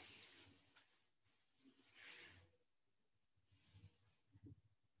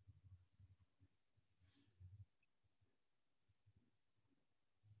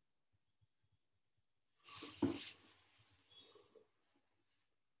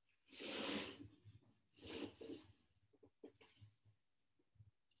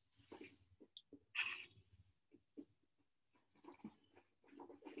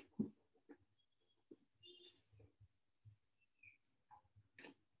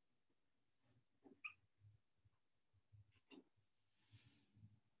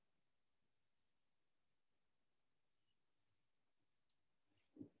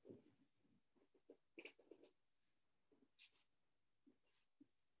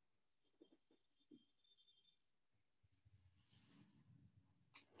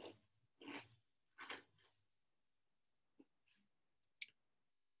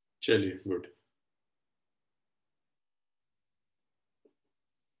 चलिए, गुड।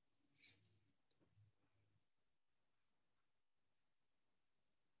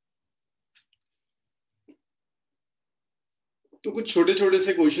 तो कुछ छोटे छोटे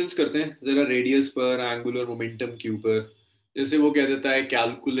से क्वेश्चंस करते हैं जरा, रेडियस पर, एंगुलर मोमेंटम क्यू पर। जैसे वो कह देता है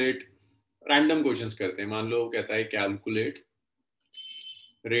कैलकुलेट, रैंडम क्वेश्चंस करते हैं। मान लो वो कहता है calculate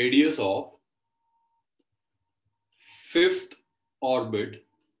radius of fifth orbit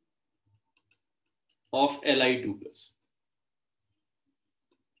of Li2+।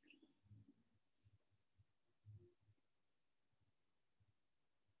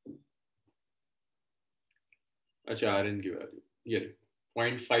 अच्छा, Rn की वैल्यू ये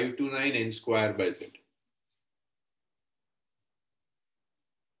 0.529 n square by z।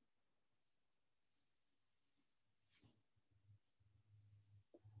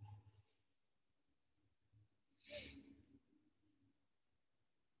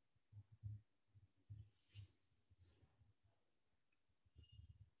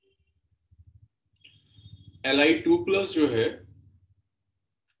 Li2+ जो है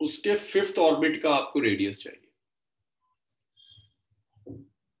उसके फिफ्थ ऑर्बिट का आपको रेडियस चाहिए।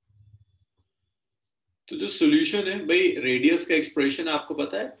 तो जो सॉल्यूशन है भाई, रेडियस का एक्सप्रेशन आपको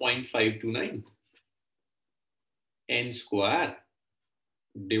पता है 0.529 n square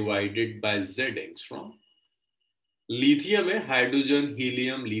divided by z angstrom. Lithium है, hydrogen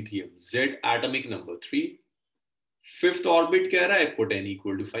helium lithium, z atomic number 3। Fifth orbit कह रहा है पुट n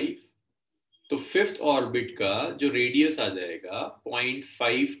इक्वल टू 5। तो फिफ्थ ऑर्बिट का जो रेडियस आ जाएगा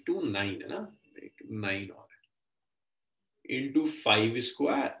 0.529 है ना, 9 और into 5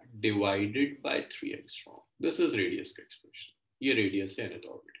 square divided by 3 angstrom. This is radius का expression. ये radius है nth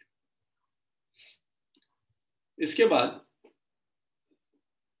orbit। इसके बाद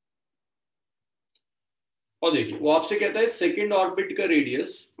और देखिए वो आपसे कहता है सेकंड ऑर्बिट का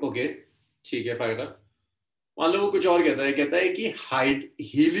रेडियस। ओके ठीक है, फायदा। मान लो वो कुछ और कहता है कि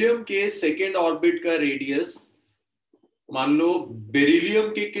हीलियम के सेकंड ऑर्बिट का रेडियस मान लो बेरिलियम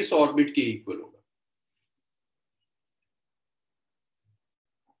के किस ऑर्बिट के इक्वल होगा।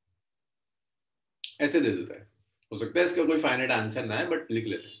 ऐसे दे देता है। हो सकता है इसका कोई फाइनाइट आंसर ना है, बट लिख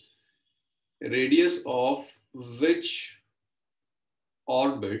लेते हैं। Radius of which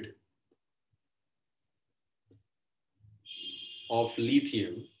orbit of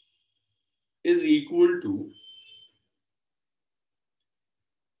lithium is equal to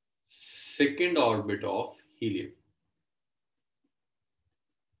second orbit of helium,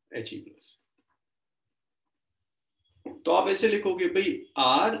 He+। तो आप ऐसे लिखोगे भाई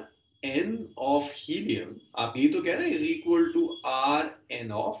आर एन ऑफ हीलियम, आप ये तो कह रहे हैं is equal to are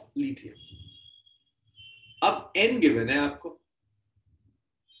N of lithium. अब एन गिवन है आपको,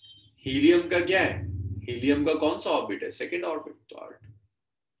 हीलियम का क्या है, हीलियम का कौन सा ऑर्बिट है, सेकंड ऑर्बिट।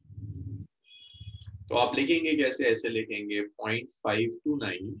 तो आप लिखेंगे कैसे, ऐसे लिखेंगे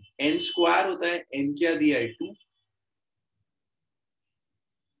 0.529 n स्क्वायर होता है, n क्या दिया है 2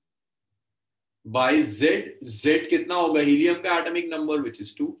 बाय z कितना होगा, हीलियम का atomic number which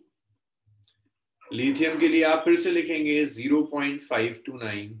is 2। Lithium के लिए आप फिर से लिखेंगे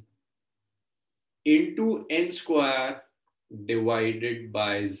 0.529 into n square divided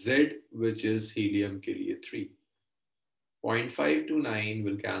by z which is helium के लिए 3। 0.529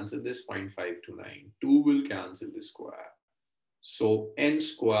 will cancel this 0.529, 2 will cancel this square, so n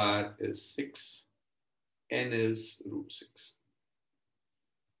square is 6, n is √6।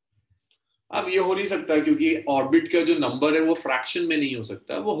 अब ये हो नहीं सकता क्योंकि ऑर्बिट का जो नंबर है वो फ्रैक्शन में नहीं हो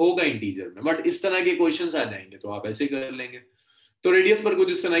सकता, वो होगा इंटीजर में। बट इस तरह के क्वेश्चंस आ जाएंगे तो आप ऐसे कर लेंगे। तो रेडियस पर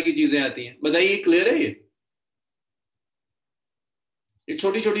कुछ इस तरह की चीजें आती हैं। बताइए क्लियर है ये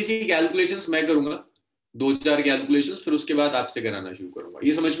छोटी छोटी सी कैलकुलेशंस मैं करूंगा, दो चार कैलकुलेशंस, फिर उसके बाद आपसे कराना शुरू करूंगा।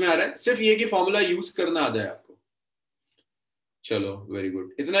 ये समझ में आ रहा है? सिर्फ ये कि फॉर्मूला यूज करना आता है आपको। चलो वेरी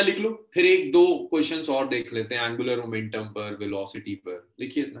गुड, इतना लिख लो। फिर एक दो क्वेश्चंस और देख लेते हैं, एंगुलर मोमेंटम पर, वेलोसिटी पर।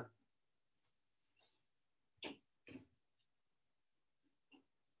 लिखिए इतना।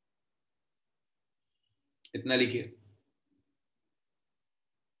 इतना लिखिए।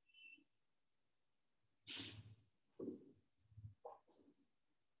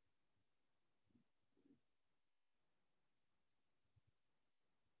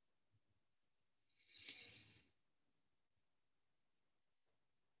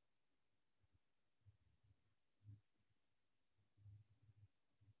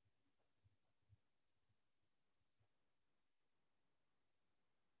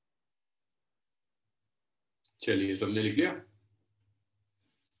 चलिए, सबने लिख लिया?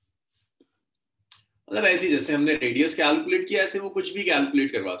 मतलब ऐसे ही जैसे हमने रेडियस कैलकुलेट किया, ऐसे वो कुछ भी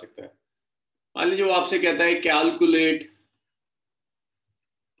कैलकुलेट करवा सकता है। मान लीजिए वो आपसे कहता है calculate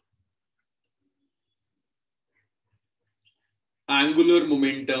angular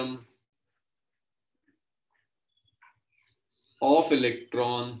momentum of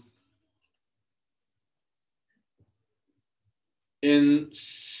electron in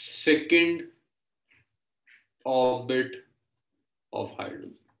second orbit of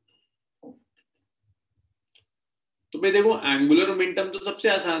hydrogen. तो भाई देखो, एंगुलर मोमेंटम तो सबसे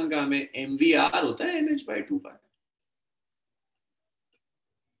आसान काम है, mvr होता है nh/2π।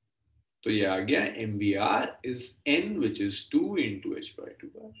 तो ये आ गया mvr is n which is 2 into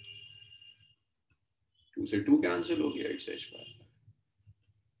h/2π। 2 से 2 कैंसिल हो गया, इट्स h/π।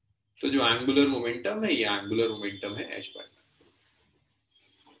 तो जो एंगुलर मोमेंटम है, ये एंगुलर मोमेंटम है h/π।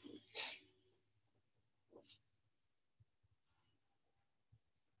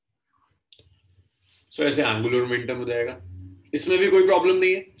 सो ऐसे एंगुलर मोमेंटम हो जाएगा। इसमें भी कोई प्रॉब्लम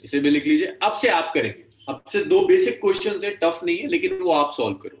नहीं है, इसे भी लिख लीजिए। अब से आप करेंगे, अब से दो बेसिक क्वेश्चन है, टफ नहीं है, लेकिन वो आप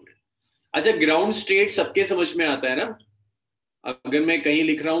सॉल्व करोगे। अच्छा, ग्राउंड स्टेट सबके समझ में आता है ना? अगर मैं कहीं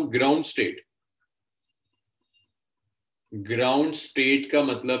लिख रहा हूं ग्राउंड स्टेट, ग्राउंड स्टेट का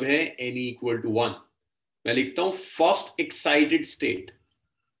मतलब है n इक्वल टू 1। मैं लिखता हूं first excited state,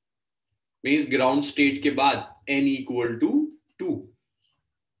 means ground state के बाद n इक्वल टू 2।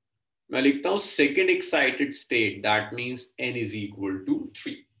 मैं लिखता हूं second excited state, that means n is equal to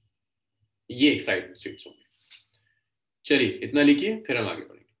 3। ये एक्साइटेड स्टेट्स होंगे। चलिए इतना लिखिए, फिर हम आगे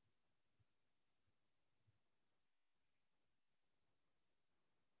बढ़ेंगे।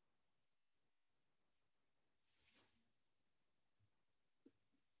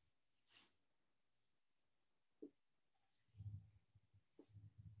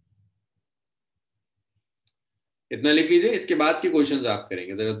 इतना लिख लीजिए, इसके बाद के क्वेश्चंस आप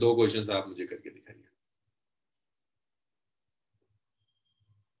करेंगे। जरा दो क्वेश्चंस आप मुझे करके दिखाइए।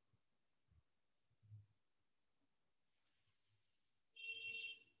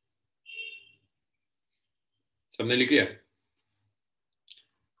 सबने लिख लिया?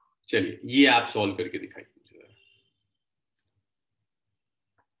 चलिए ये आप सॉल्व करके दिखाइए मुझे।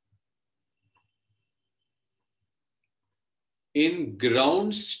 In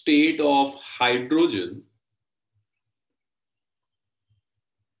ground state of hydrogen,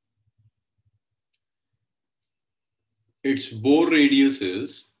 its Bohr radius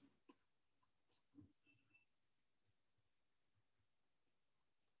is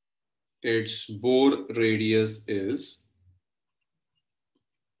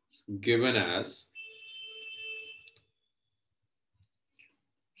given as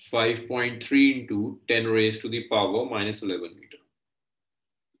 5.3 into 10 raised to the power minus 11 meter.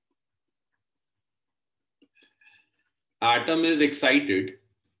 Atom is excited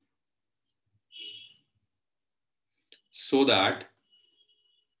so that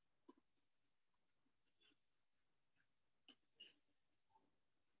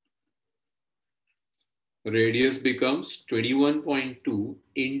radius becomes 21.2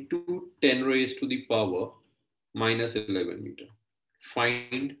 into 10 raised to the power minus 11 meter.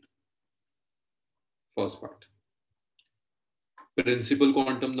 Find first part. Principal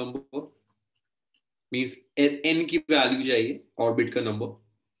quantum number means n की value चाहिए, orbit का number.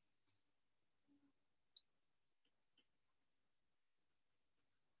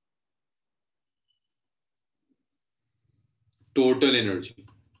 Total energy,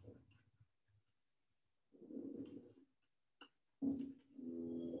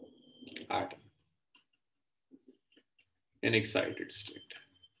 atom in excited state।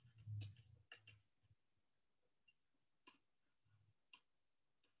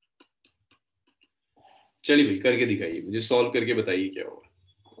 चलिए भाई करके दिखाइए मुझे, solve करके बताइए क्या होगा।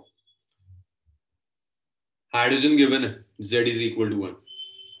 हाइड्रोजन गिवन है, z इज इक्वल टू 1।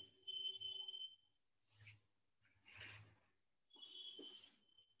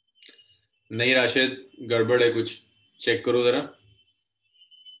 नहीं राशिद, गड़बड़ है कुछ, चेक करो जरा।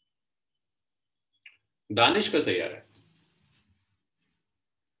 दानिश का सही आ रहा है,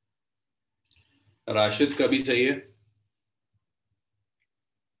 राशिद का भी सही है,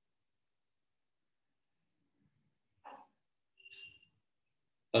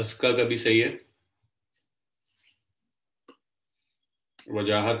 अस्का का भी सही है,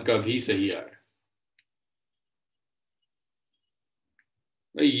 वजाहत का भी सही आ रहा है।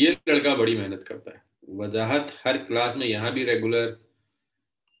 भाई ये लड़का बड़ी मेहनत करता है, वजाहत हर क्लास में, यहाँ भी रेगुलर,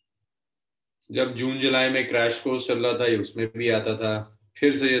 जब जून जुलाई में क्रैश कोर्स चल रहा था ये उसमें भी आता था,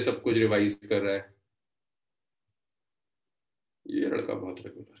 फिर से ये सब कुछ रिवाइज कर रहा है, ये लड़का बहुत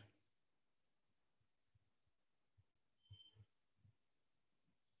रेगुलर है।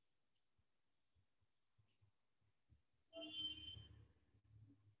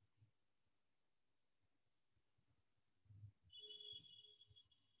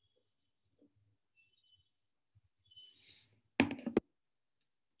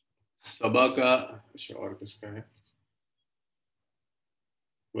 सबा का अच्छा, और किसका है?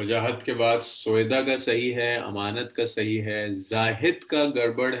 वजाहत के बाद सोएदा का सही है, अमानत का सही है, जाहिद का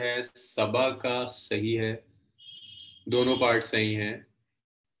गड़बड़ है, सबा का सही है, दोनों पार्ट सही हैं।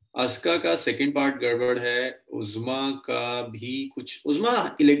 अस्का का सेकंड पार्ट गड़बड़ है, उज़मा का भी कुछ,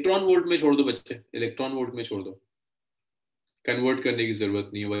 उज़मा इलेक्ट्रॉन वोल्ट में छोड़ दो बच्चे, इलेक्ट्रॉन वोल्ट में छोड़ दो, कन्वर्ट करने की जरूरत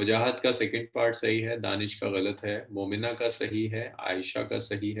नहीं है। वजाहत का सेकंड पार्ट सही है, दानिश का गलत है, मोमिना का सही है, आयशा का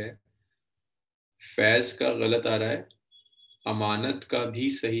सही है, फैज का गलत आ रहा है, अमानत का भी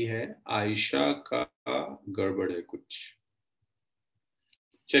सही है, आयशा का गड़बड़ है कुछ।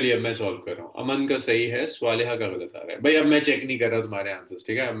 चलिए अब मैं सॉल्व कर रहा हूँ, अमन का सही है, स्वालिहा का गलत आ रहा है। भाई अब मैं चेक नहीं कर रहा तुम्हारे आंसर्स,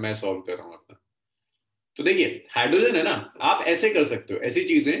 ठीक है, अब मैं सॉल्व कर रहा हूँ अपना। तो देखिए हाइड्रोजन है ना, आप ऐसे कर सकते हो, ऐसी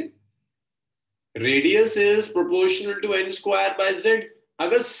चीजें, radius is proportional to N square by Z.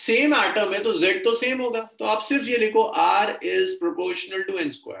 अगर सेम एटम है तो जेड तो सेम होगा, तो आप सिर्फ ये लिखो are is proportional to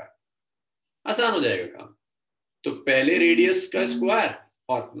N square, आसान हो जाएगा काम। तो पहले रेडियस का स्क्वायर,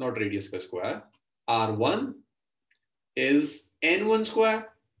 और नॉट रेडियस का square, are one is an one square,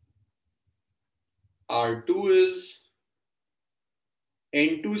 are two is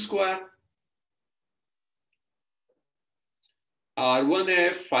an to square, R1 है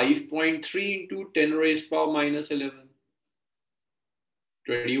 5.3 into 10 raise power minus 11,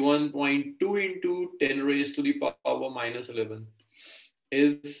 21.2 into 10 raise to the power minus 11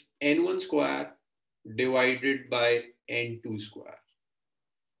 is n1 square divided by n2 square।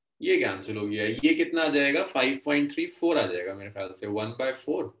 ये cancel हो गया, ये कितना आ जाएगा, 5.34 आ जाएगा मेरे ख्याल से,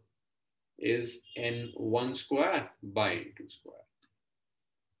 1/4 is n1 square by n2 square।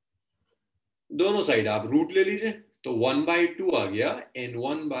 दोनों साइड आप रूट ले लीजिए, तो 1/2 आ गया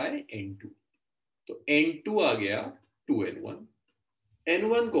n1/n2, तो n2 आ गया 2n1,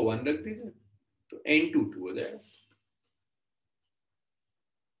 n1 को 1 रख दीजिए, तो n2 2 हो जाएगा,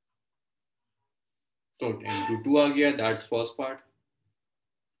 तो n2 2 आ गया, that's first part.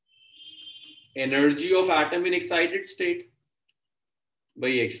 Energy of atom in excited state,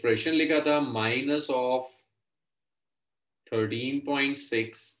 भाई एक्सप्रेशन लिखा था minus of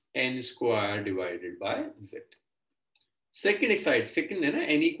 13.6 n square divided by z। Second है ना,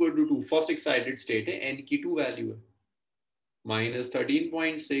 n equal to 2, first excited state है, n की 2 वैल्यू है, माइनस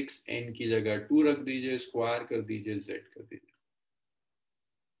 13.6 n की जगह 2 रख दीजिए, स्क्वायर कर दीजिए, z कर दीजिए,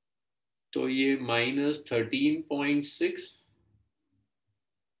 तो ये माइनस 13.6,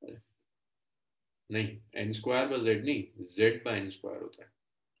 नहीं n स्क्वायर बाय z नहीं, z बाय n स्क्वायर होता है,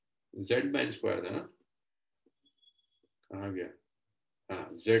 z बाय n स्क्वायर था ना, कहाँ गया, हाँ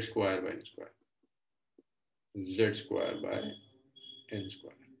z square by n square, z square by n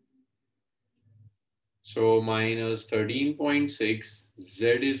square, so minus 13.6, z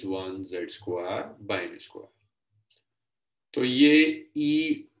is 1, z square by n square, तो ये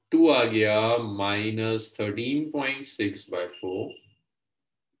E2 आ गया माइनस 13.6/4,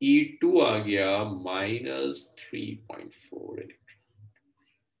 E2 आ गया माइनस 3.4 इलेक्ट्रॉन,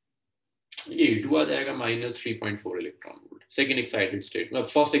 ये E2 आ जाएगा minus 3.4 electron volt, second excited state में,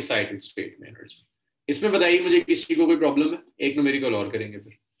 first excited state में energy. इसमें बताइए मुझे किसी को कोई प्रॉब्लम है, एक न्यूमेरिकल और करेंगे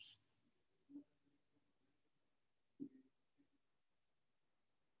फिर।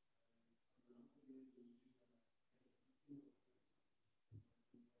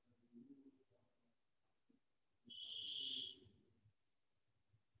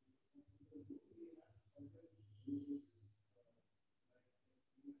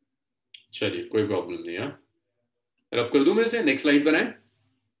 चलिए कोई प्रॉब्लम नहीं है, रब कर दूं मैं से, नेक्स्ट स्लाइड पर आए।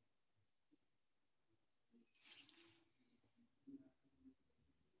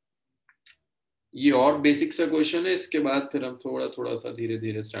 ये और बेसिक सा क्वेश्चन है, इसके बाद फिर हम थोड़ा थोड़ा सा धीरे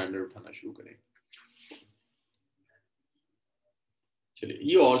धीरे स्टैंडर्ड उठाना शुरू करेंगे। चलिए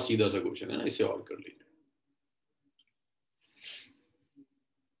ये और सीधा सा क्वेश्चन है ना, इसे और कर लीजिए।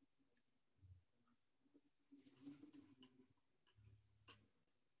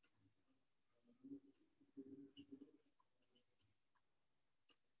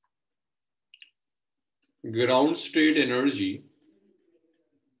 Ground state energy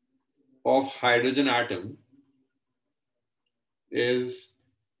of hydrogen atom is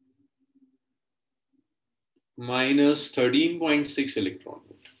minus 13.6 electron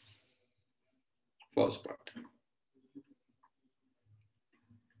volt. First part.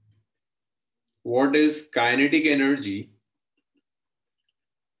 What is kinetic energy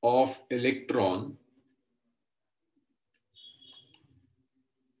of electron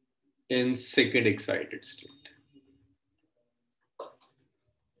in second excited state?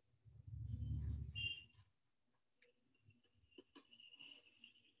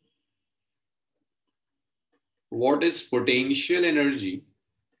 What is potential energy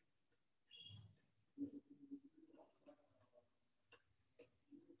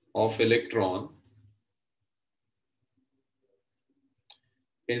of electron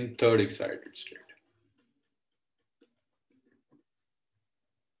in third excited state?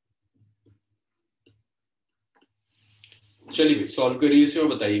 चलिए भाई solve करिए इसे और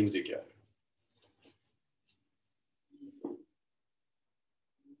बताइए मुझे क्या है।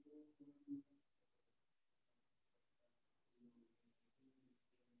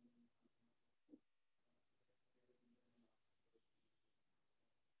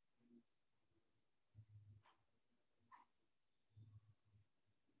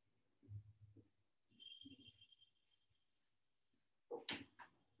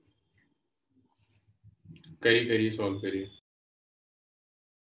 करिए करिए सॉल्व करिए।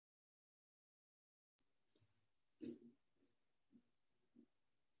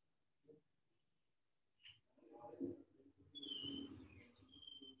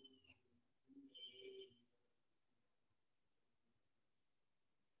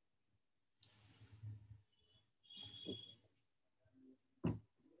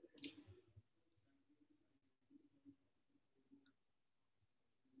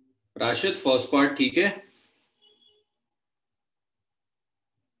 राशिद फर्स्ट पार्ट ठीक है।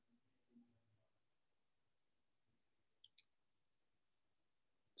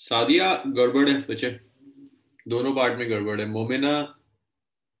 सादिया गड़बड़ है बच्चे, दोनों पार्ट में गड़बड़ है। मोमिना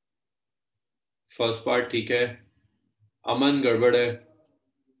फर्स्ट पार्ट ठीक है, अमन गड़बड़ है,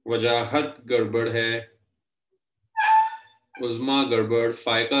 वजाहत गड़बड़ है, उज़मा गड़बड़,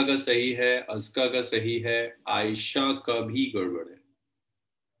 फायका का सही है, अज़का का सही है, आयशा का भी गड़बड़ है।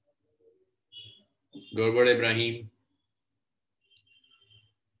 गड़बड़ इब्राहिम,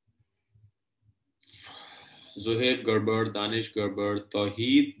 जुहेब गड़बड़, दानिश गड़बड़,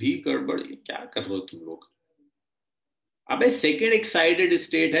 तौहीद भी गड़बड़। ये क्या कर रहे हो तुम लोग? अबे सेकेंड एक्साइटेड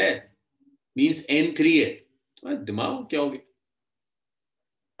स्टेट है, मींस N3 है। तुम्हारा दिमाग क्या हो गया?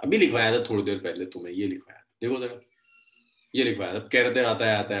 अभी लिखवाया था थोड़ी देर पहले तुम्हें, ये लिखवाया था, देखो जरा, ये लिखवाया था, कह रहे थे आता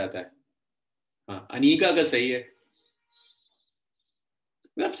है आता है आता है। हाँ अनीका का सही है।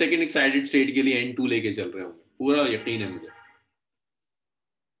 आप सेकेंड एक्साइटेड स्टेट के लिए N2 लेके चल रहे होंगे, पूरा यकीन है मुझे।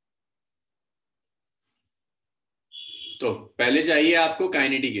 तो पहले चाहिए आपको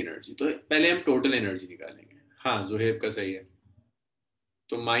काइनेटिक एनर्जी, तो पहले हम टोटल एनर्जी निकालेंगे। हाँ जुहेब का सही है।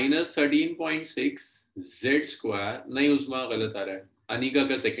 तो -13.6 जेड स्क्वायर, नहीं उसमें गलत आ रहा है, अनिका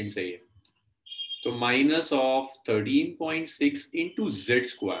का सेकंड सही है। तो minus of 13.6 into Z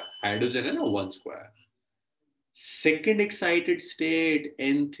square, hydrogen है ना 1 square, second excited state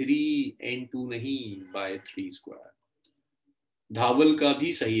N3, N2 नहीं, बाय 3 स्क्वायर। धावल का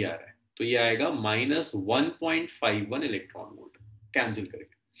भी सही आ रहा है, तो ये आएगा -1.51 इलेक्ट्रॉन वोल्ट। कैंसिल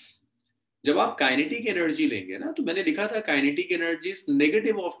करेंगे। जब आप काइनेटिक एनर्जी लेंगे ना, तो मैंने लिखा था kinetic energy is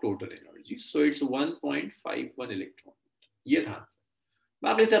negative of total energy, so it's 1.51 electron, ये था आंसर।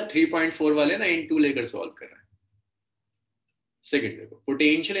 बाकी सब 3.4 वाले ना N2 लेकर सॉल्व कर रहे हैं। सेकंड देखो,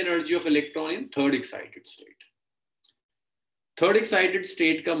 potential energy of electron in third excited state. Third excited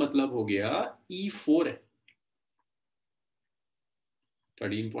state का मतलब हो गया E4 है,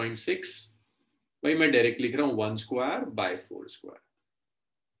 13.6, भाई मैं डायरेक्ट लिख रहा हूं 1 स्क्वायर बाय 4 स्क्वायर,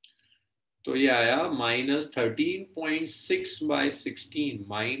 तो ये आया -13.6/16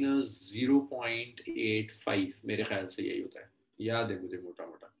 -0.85, मेरे ख्याल से यही होता है, याद है मुझे मोटा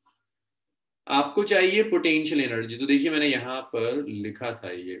मोटा। आपको चाहिए पोटेंशियल एनर्जी, तो देखिए मैंने यहाँ पर लिखा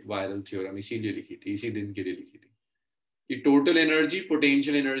था ये वायरल थ्योरम, इसीलिए लिखी थी, इसी दिन के लिए लिखी थी कि टोटल एनर्जी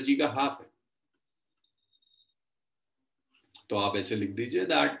पोटेंशियल एनर्जी का हाफ है। तो आप ऐसे लिख दीजिए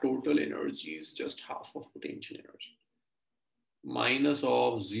that total energy is just half of potential energy. Minus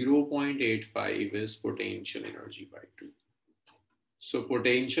of 0.85 is potential energy by 2. So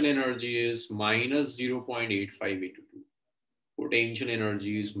potential energy is minus 0.85 into 2. Potential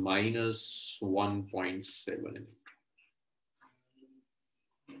energy is minus 1.7 electron.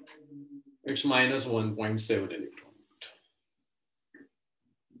 It's minus 1.7 electron.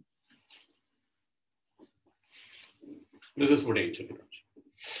 This is potential energy.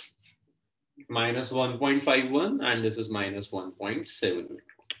 Minus 1.51 and this is minus 1.7 electron.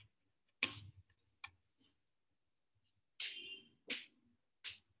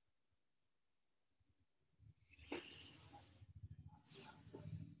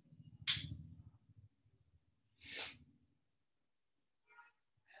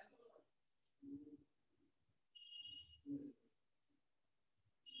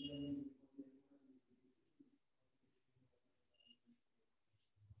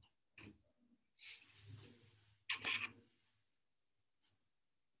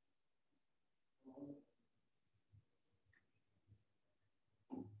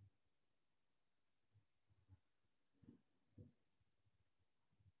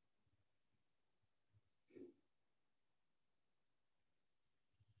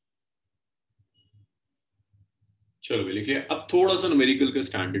 चलो भी लिख लिया. अब थोड़ा सा numerical का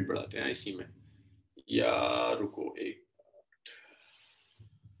standard बढ़ाते हैं इसी में. या रुको एक.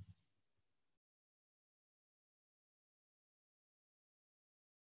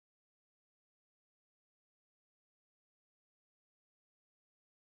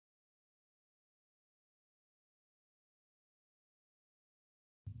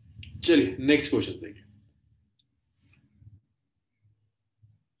 चलिए नेक्स्ट क्वेश्चन देखिए.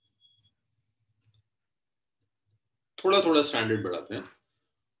 थोड़ा थोड़ा स्टैंडर्ड बढ़ाते हैं.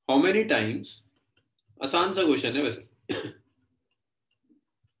 हाउ मेनी टाइम्स, आसान सा क्वेश्चन है वैसे.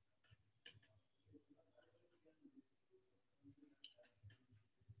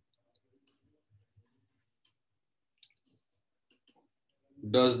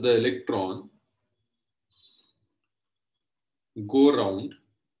 Does the electron go around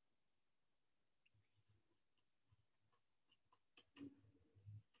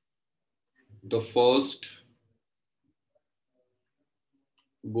the first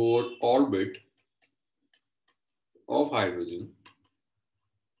Bohr orbit of hydrogen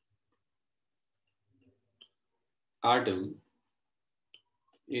atom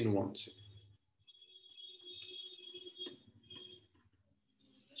in 1 second?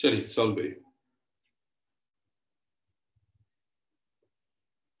 चलिए सॉल्व करिए.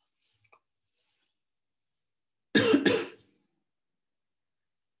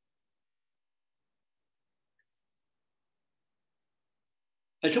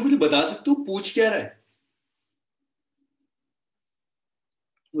 अच्छा मुझे बता सकते हो पूछ क्या रहा है?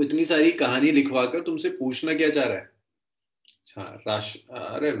 वो इतनी सारी कहानी लिखवा कर तुमसे पूछना क्या चाह रहा है? अच्छा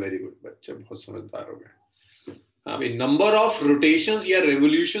अरे वेरी गुड, बच्चे बहुत समझदार हो गए. हाँ भाई, नंबर ऑफ रोटेशंस या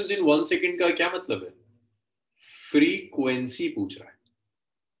रेवोल्यूशंस इन 1 सेकेंड का क्या मतलब है? फ्रीक्वेंसी पूछ रहा है.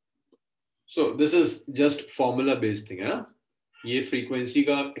 So this is just formula based thing है ना. ये फ्रीक्वेंसी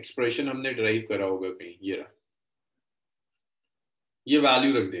का एक्सप्रेशन हमने ड्राइव करा होगा कहीं. ये रहा. ये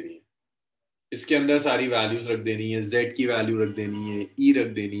वैल्यू रख देनी है. इसके अंदर सारी वैल्यूज रख देनी है. z की वैल्यू रख देनी है, e रख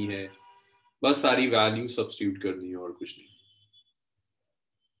देनी है. बस सारी वैल्यू सब्स्टिट्यूट करनी है और कुछ नहीं.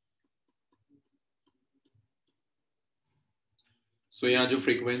 सो यहाँ जो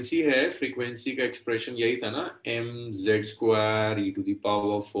फ्रीक्वेंसी है, फ्रीक्वेंसी का एक्सप्रेशन यही था ना, mz²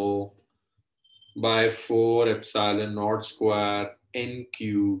 e⁴ by 4 epsilon naught square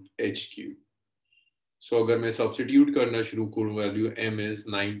n³ h³. सो अगर मैं सब्स्टिट्यूट करना शुरू करूँ, value m is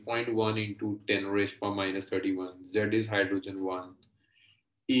 9.1 into 10⁻31, z is hydrogen 1,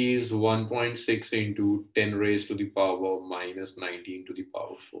 e is 1.6 into 10⁻⁻⁻⁹.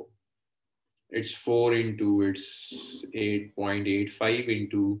 It's 4 into, it's 8.85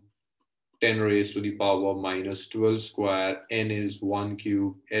 into 10⁻⁻12 square, n is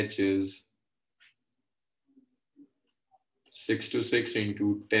 1³ h is 6 to 6 into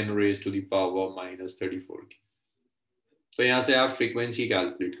 10⁻⁻34. तो यहां से आप फ्रीक्वेंसी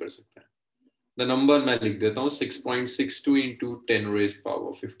कैलकुलेट कर सकते हैं. द नंबर मैं लिख देता हूँ 6.62 into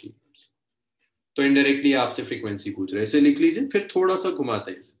 10⁻15. तो इनडायरेक्टली आपसे फ्रीक्वेंसी पूछ रहे हैं. इसे लिख लीजिए, फिर थोड़ा सा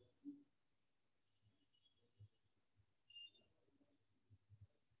घुमाते हैं इसे.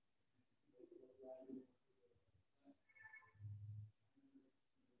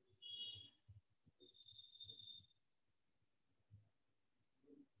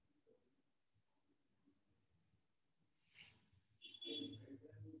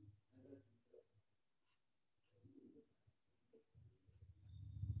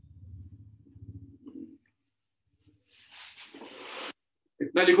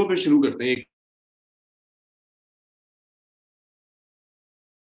 इतना लिखो फिर शुरू करते हैं।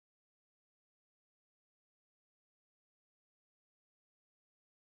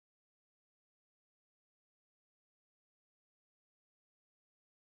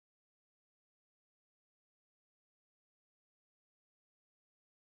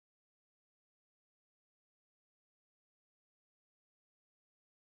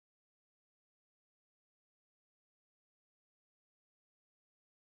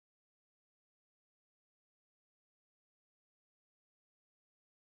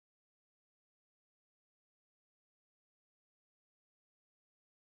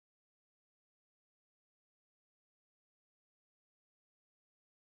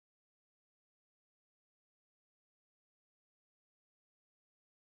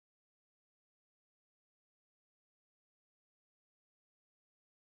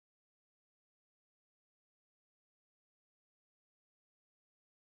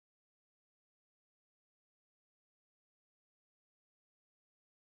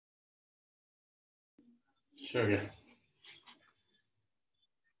 Sure, yeah.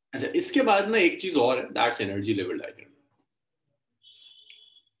 अच्छा, इसके बाद ना एक चीज और है, दैट्स एनर्जी लेवल डायग्राम।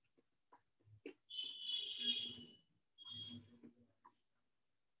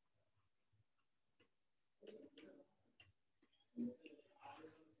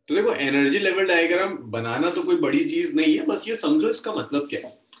 तो देखो, एनर्जी लेवल डायग्राम बनाना तो कोई बड़ी चीज नहीं है, बस ये समझो इसका मतलब क्या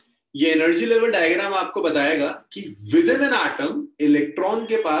है। ये एनर्जी लेवल डायग्राम आपको बताएगा कि with in an atom electron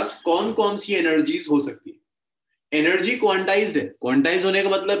के पास कौन कौन सी एनर्जीज हो सकती है। एनर्जी क्वांटाइज्ड है। क्वांटाइज होने का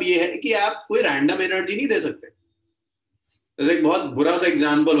मतलब ये है कि आप कोई रैंडम एनर्जी नहीं दे सकते। जैसे एक बहुत बुरा सा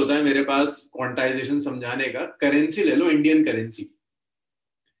एग्जांपल होता है मेरे पास क्वांटाइजेशन समझाने का। करेंसी ले लो, Indian currency.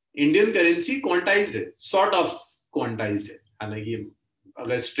 Indian currency quantized है, सॉर्ट ऑफ क्वांटाइज्ड है। हालांकि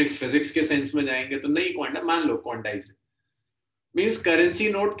अगर स्ट्रिक्ट फिजिक्स के सेंस में जाएंगे तो नहीं क्वांटा, मान लो क्वांटाइज्ड है। मीन्स करेंसी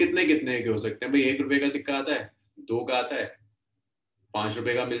नोट कितने कितने के हो सकते हैं भाई। 1 रुपए का सिक्का आता है, 2 का आता है, 5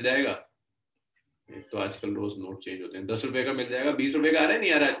 रुपए का मिल जाएगा। एक तो आजकल रोज नोट चेंज होते हैं। 10 रुपए का मिल जाएगा, 20 रुपए का आ रहा है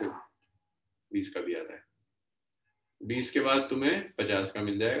नहीं आ रहा आजकल, 20 का भी आता है। 20 के बाद तुम्हें 50 का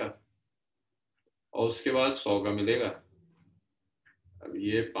मिल जाएगा, और उसके बाद 100 का मिलेगा। अब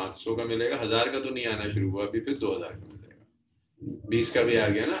ये 500 का मिलेगा, 1000 का तो नहीं आना शुरू हुआ अभी, फिर 2000 का मिलेगा। 20 का भी आ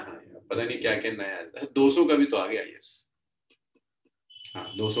गया ना, पता नहीं क्या क्या नया आता है। 200 का भी तो आ गया, यस,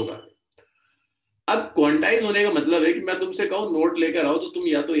 हाँ 200 का। अब क्वांटाइज होने का मतलब है कि मैं तुमसे कहूँ नोट लेकर आओ, तो तुम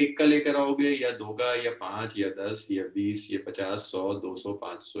या तो 1 का लेकर आओगे, या 2 का, या 5, या 10, या 20, या 50, 100, 200,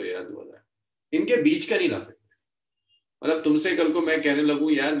 500 या 2000। इनके बीच का नहीं ला सकते। मतलब तुमसे कल को मैं कहने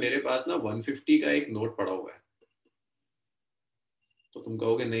लगूं यार मेरे पास ना 150 का एक नोट पड़ा हुआ है, तो तुम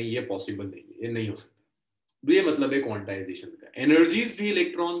कहोगे नहीं ये पॉसिबल नहीं है, ये नहीं हो सकता। तो ये मतलब है क्वांटाइजेशन का। एनर्जीज भी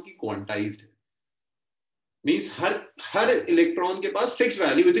इलेक्ट्रॉन की क्वांटाइज्ड है। मींस हर हर इलेक्ट्रॉन के पास फिक्स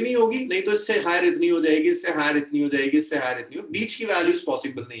वैल्यू इतनी होगी, नहीं तो इससे हायर इतनी हो जाएगी, इससे हायर इतनी हो जाएगी, इससे हायर इतनी हो, बीच की वैल्यूज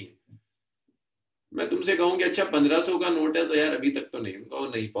पॉसिबल नहीं है। मैं तुमसे कहूँ कि अच्छा 1500 का नोट है, तो यार अभी तक तो नहीं, कहो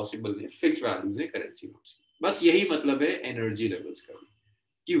नहीं पॉसिबल नहीं, फिक्स वैल्यूज है करेंसी नोट्स। बस यही मतलब है एनर्जी लेवल्स का भी,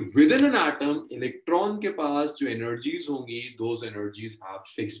 कि with in an atom electron के पास जो एनर्जीज होंगी, those energies have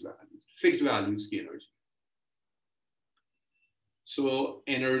fixed values, fixed values की एनर्जी। सो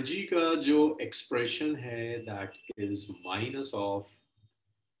एनर्जी का जो एक्सप्रेशन है that is minus of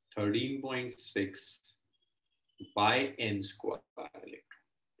 13.6 bye n square electron.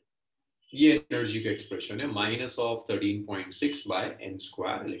 ये एनर्जी का एक्सप्रेशन है, minus of 13.6 bye n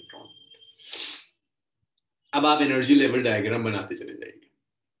square electron. अब आप एनर्जी लेवल डायग्राम बनाते चले जाइए।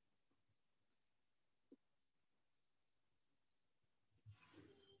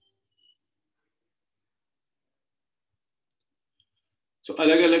 सो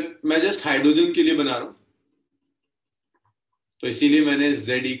अलग अलग मैं जस्ट हाइड्रोजन के लिए बना रहा हूं, तो इसीलिए मैंने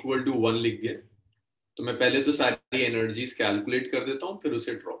z इक्वल टू 1 लिख दिया। तो मैं पहले तो सारी एनर्जीज कैलकुलेट कर देता हूं, फिर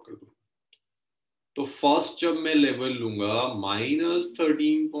उसे ड्रॉ कर दूंगा। तो फर्स्ट जब मैं लेवल लूंगा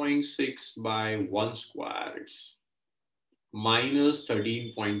 -13.6 bye 1 square,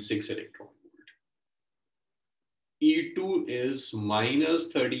 -13.6 electron volt. E2 is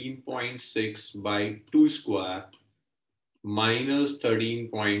 -13.6 by 2 square,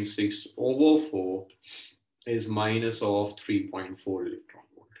 -13.6 over 4 is minus of 3.4 electron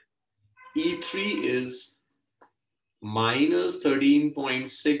volt. E3 is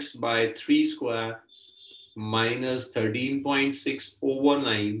 -13.6 by 3 square, -13.6 over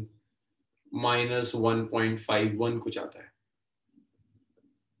 9, -1.51 कुछ आता है।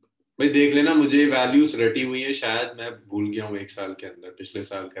 भाई देख लेना, मुझे वैल्यूज रटी हुई है, शायद मैं भूल गया हूँ, 1 साल के अंदर, पिछले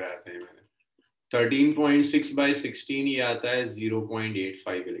साल कराया था मैंने। 13.6 by 16 ये आता है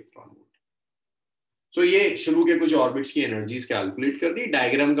 0.85 इलेक्ट्रॉन वोल्ट। सो ये शुरू के कुछ ऑर्बिट्स की एनर्जीज कैलकुलेट कर दी।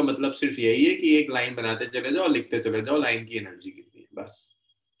 डायग्राम का मतलब सिर्फ यही है कि एक लाइन बनाते चले जाओ, लिखते चले जाओ लाइन की एनर्जी कितनी है, बस।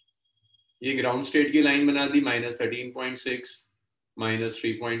 ये ग्राउंड स्टेट की लाइन बना दी, -13.6,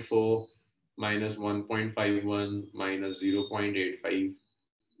 -3.4, -1.51, -0.85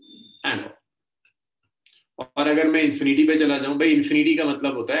 एंड। और अगर मैं इन्फिनिटी पे चला जाऊं, भाई इन्फिनिटी का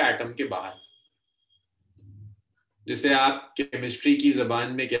मतलब होता है एटम के बाहर, जिसे आप केमिस्ट्री की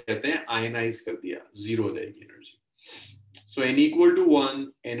जबान में कहते हैं आयनाइज कर दिया, जीरो हो जाएगी energy. So n equal to 1,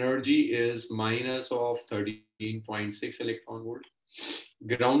 energy is minus of 13.6 electron volt.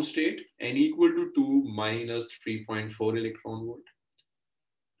 Ground state, n equal to 2, minus 3.4 electron volt.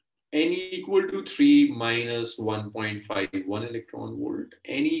 N equal to 3, minus 1.51 electron volt.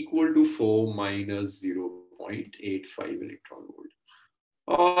 N equal to 4, minus 0.85 electron volt.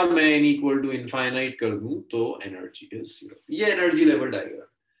 और मैं n equal to infinite कर दूं तो energy is 0। ये energy level diagram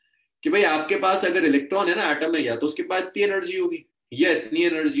कि भाई आपके पास अगर इलेक्ट्रॉन है ना एटम में, या तो उसके पास इतनी एनर्जी होगी, या इतनी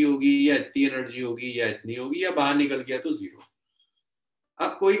एनर्जी होगी, या इतनी एनर्जी होगी, या इतनी होगी, या बाहर निकल गया तो जीरो।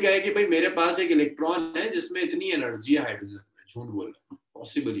 अब कोई कहे कि भाई मेरे पास एक इलेक्ट्रॉन है जिसमें इतनी एनर्जी है हाइड्रोजन में, झूठ बोल रहा है,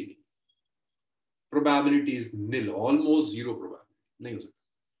 पॉसिबल ही नहीं। Probability is nil, almost zero probability, नहीं हो सकता।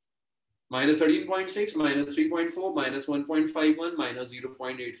 -13.6, -3.4, -1.51,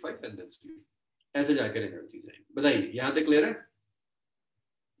 -0.85 एंड देन जीरो, ऐसे जाकर एनर्जी जाएंगी। बताइए यहां तक क्लियर है?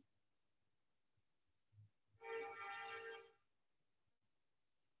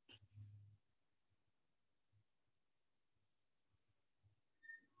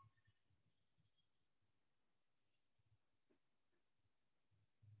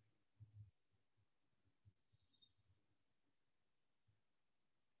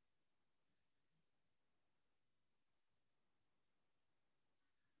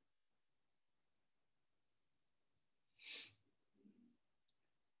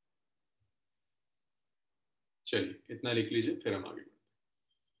 चलिए इतना लिख लीजिए, फिर हम आगे।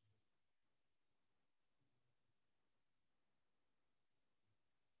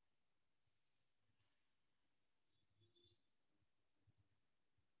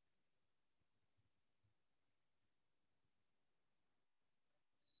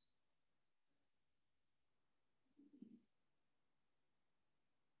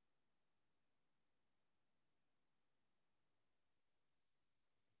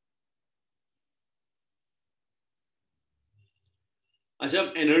 अच्छा,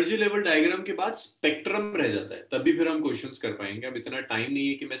 अब एनर्जी लेवल डायग्राम के बाद स्पेक्ट्रम रह जाता है, तभी फिर हम क्वेश्चंस कर पाएंगे। अब इतना टाइम नहीं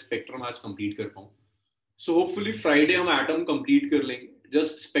है कि मैं स्पेक्ट्रम आज कंप्लीट कर पाऊँ। सो होपफुली फ्राइडे हम एटम कंप्लीट कर लेंगे,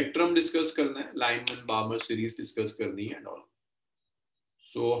 जस्ट स्पेक्ट्रम डिस्कस करना है, लाइनमैन बार्मर सीरीज डिस्कस करनी है एंड ऑल।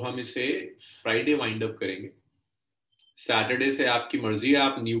 सो हम इसे फ्राइडे वाइंड अप करेंगे। सैटरडे से आपकी मर्जी है,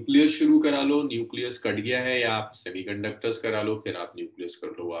 आप न्यूक्लियस शुरू करा लो, न्यूक्लियस कट गया है, या आप सेमीकंडक्टर्स करा लो, फिर आप न्यूक्लियस कर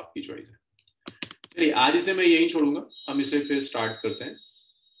लो, वो आपकी चॉइस है। चलिए आज इसे मैं यहीं छोड़ूंगा, हम इसे फिर स्टार्ट करते हैं।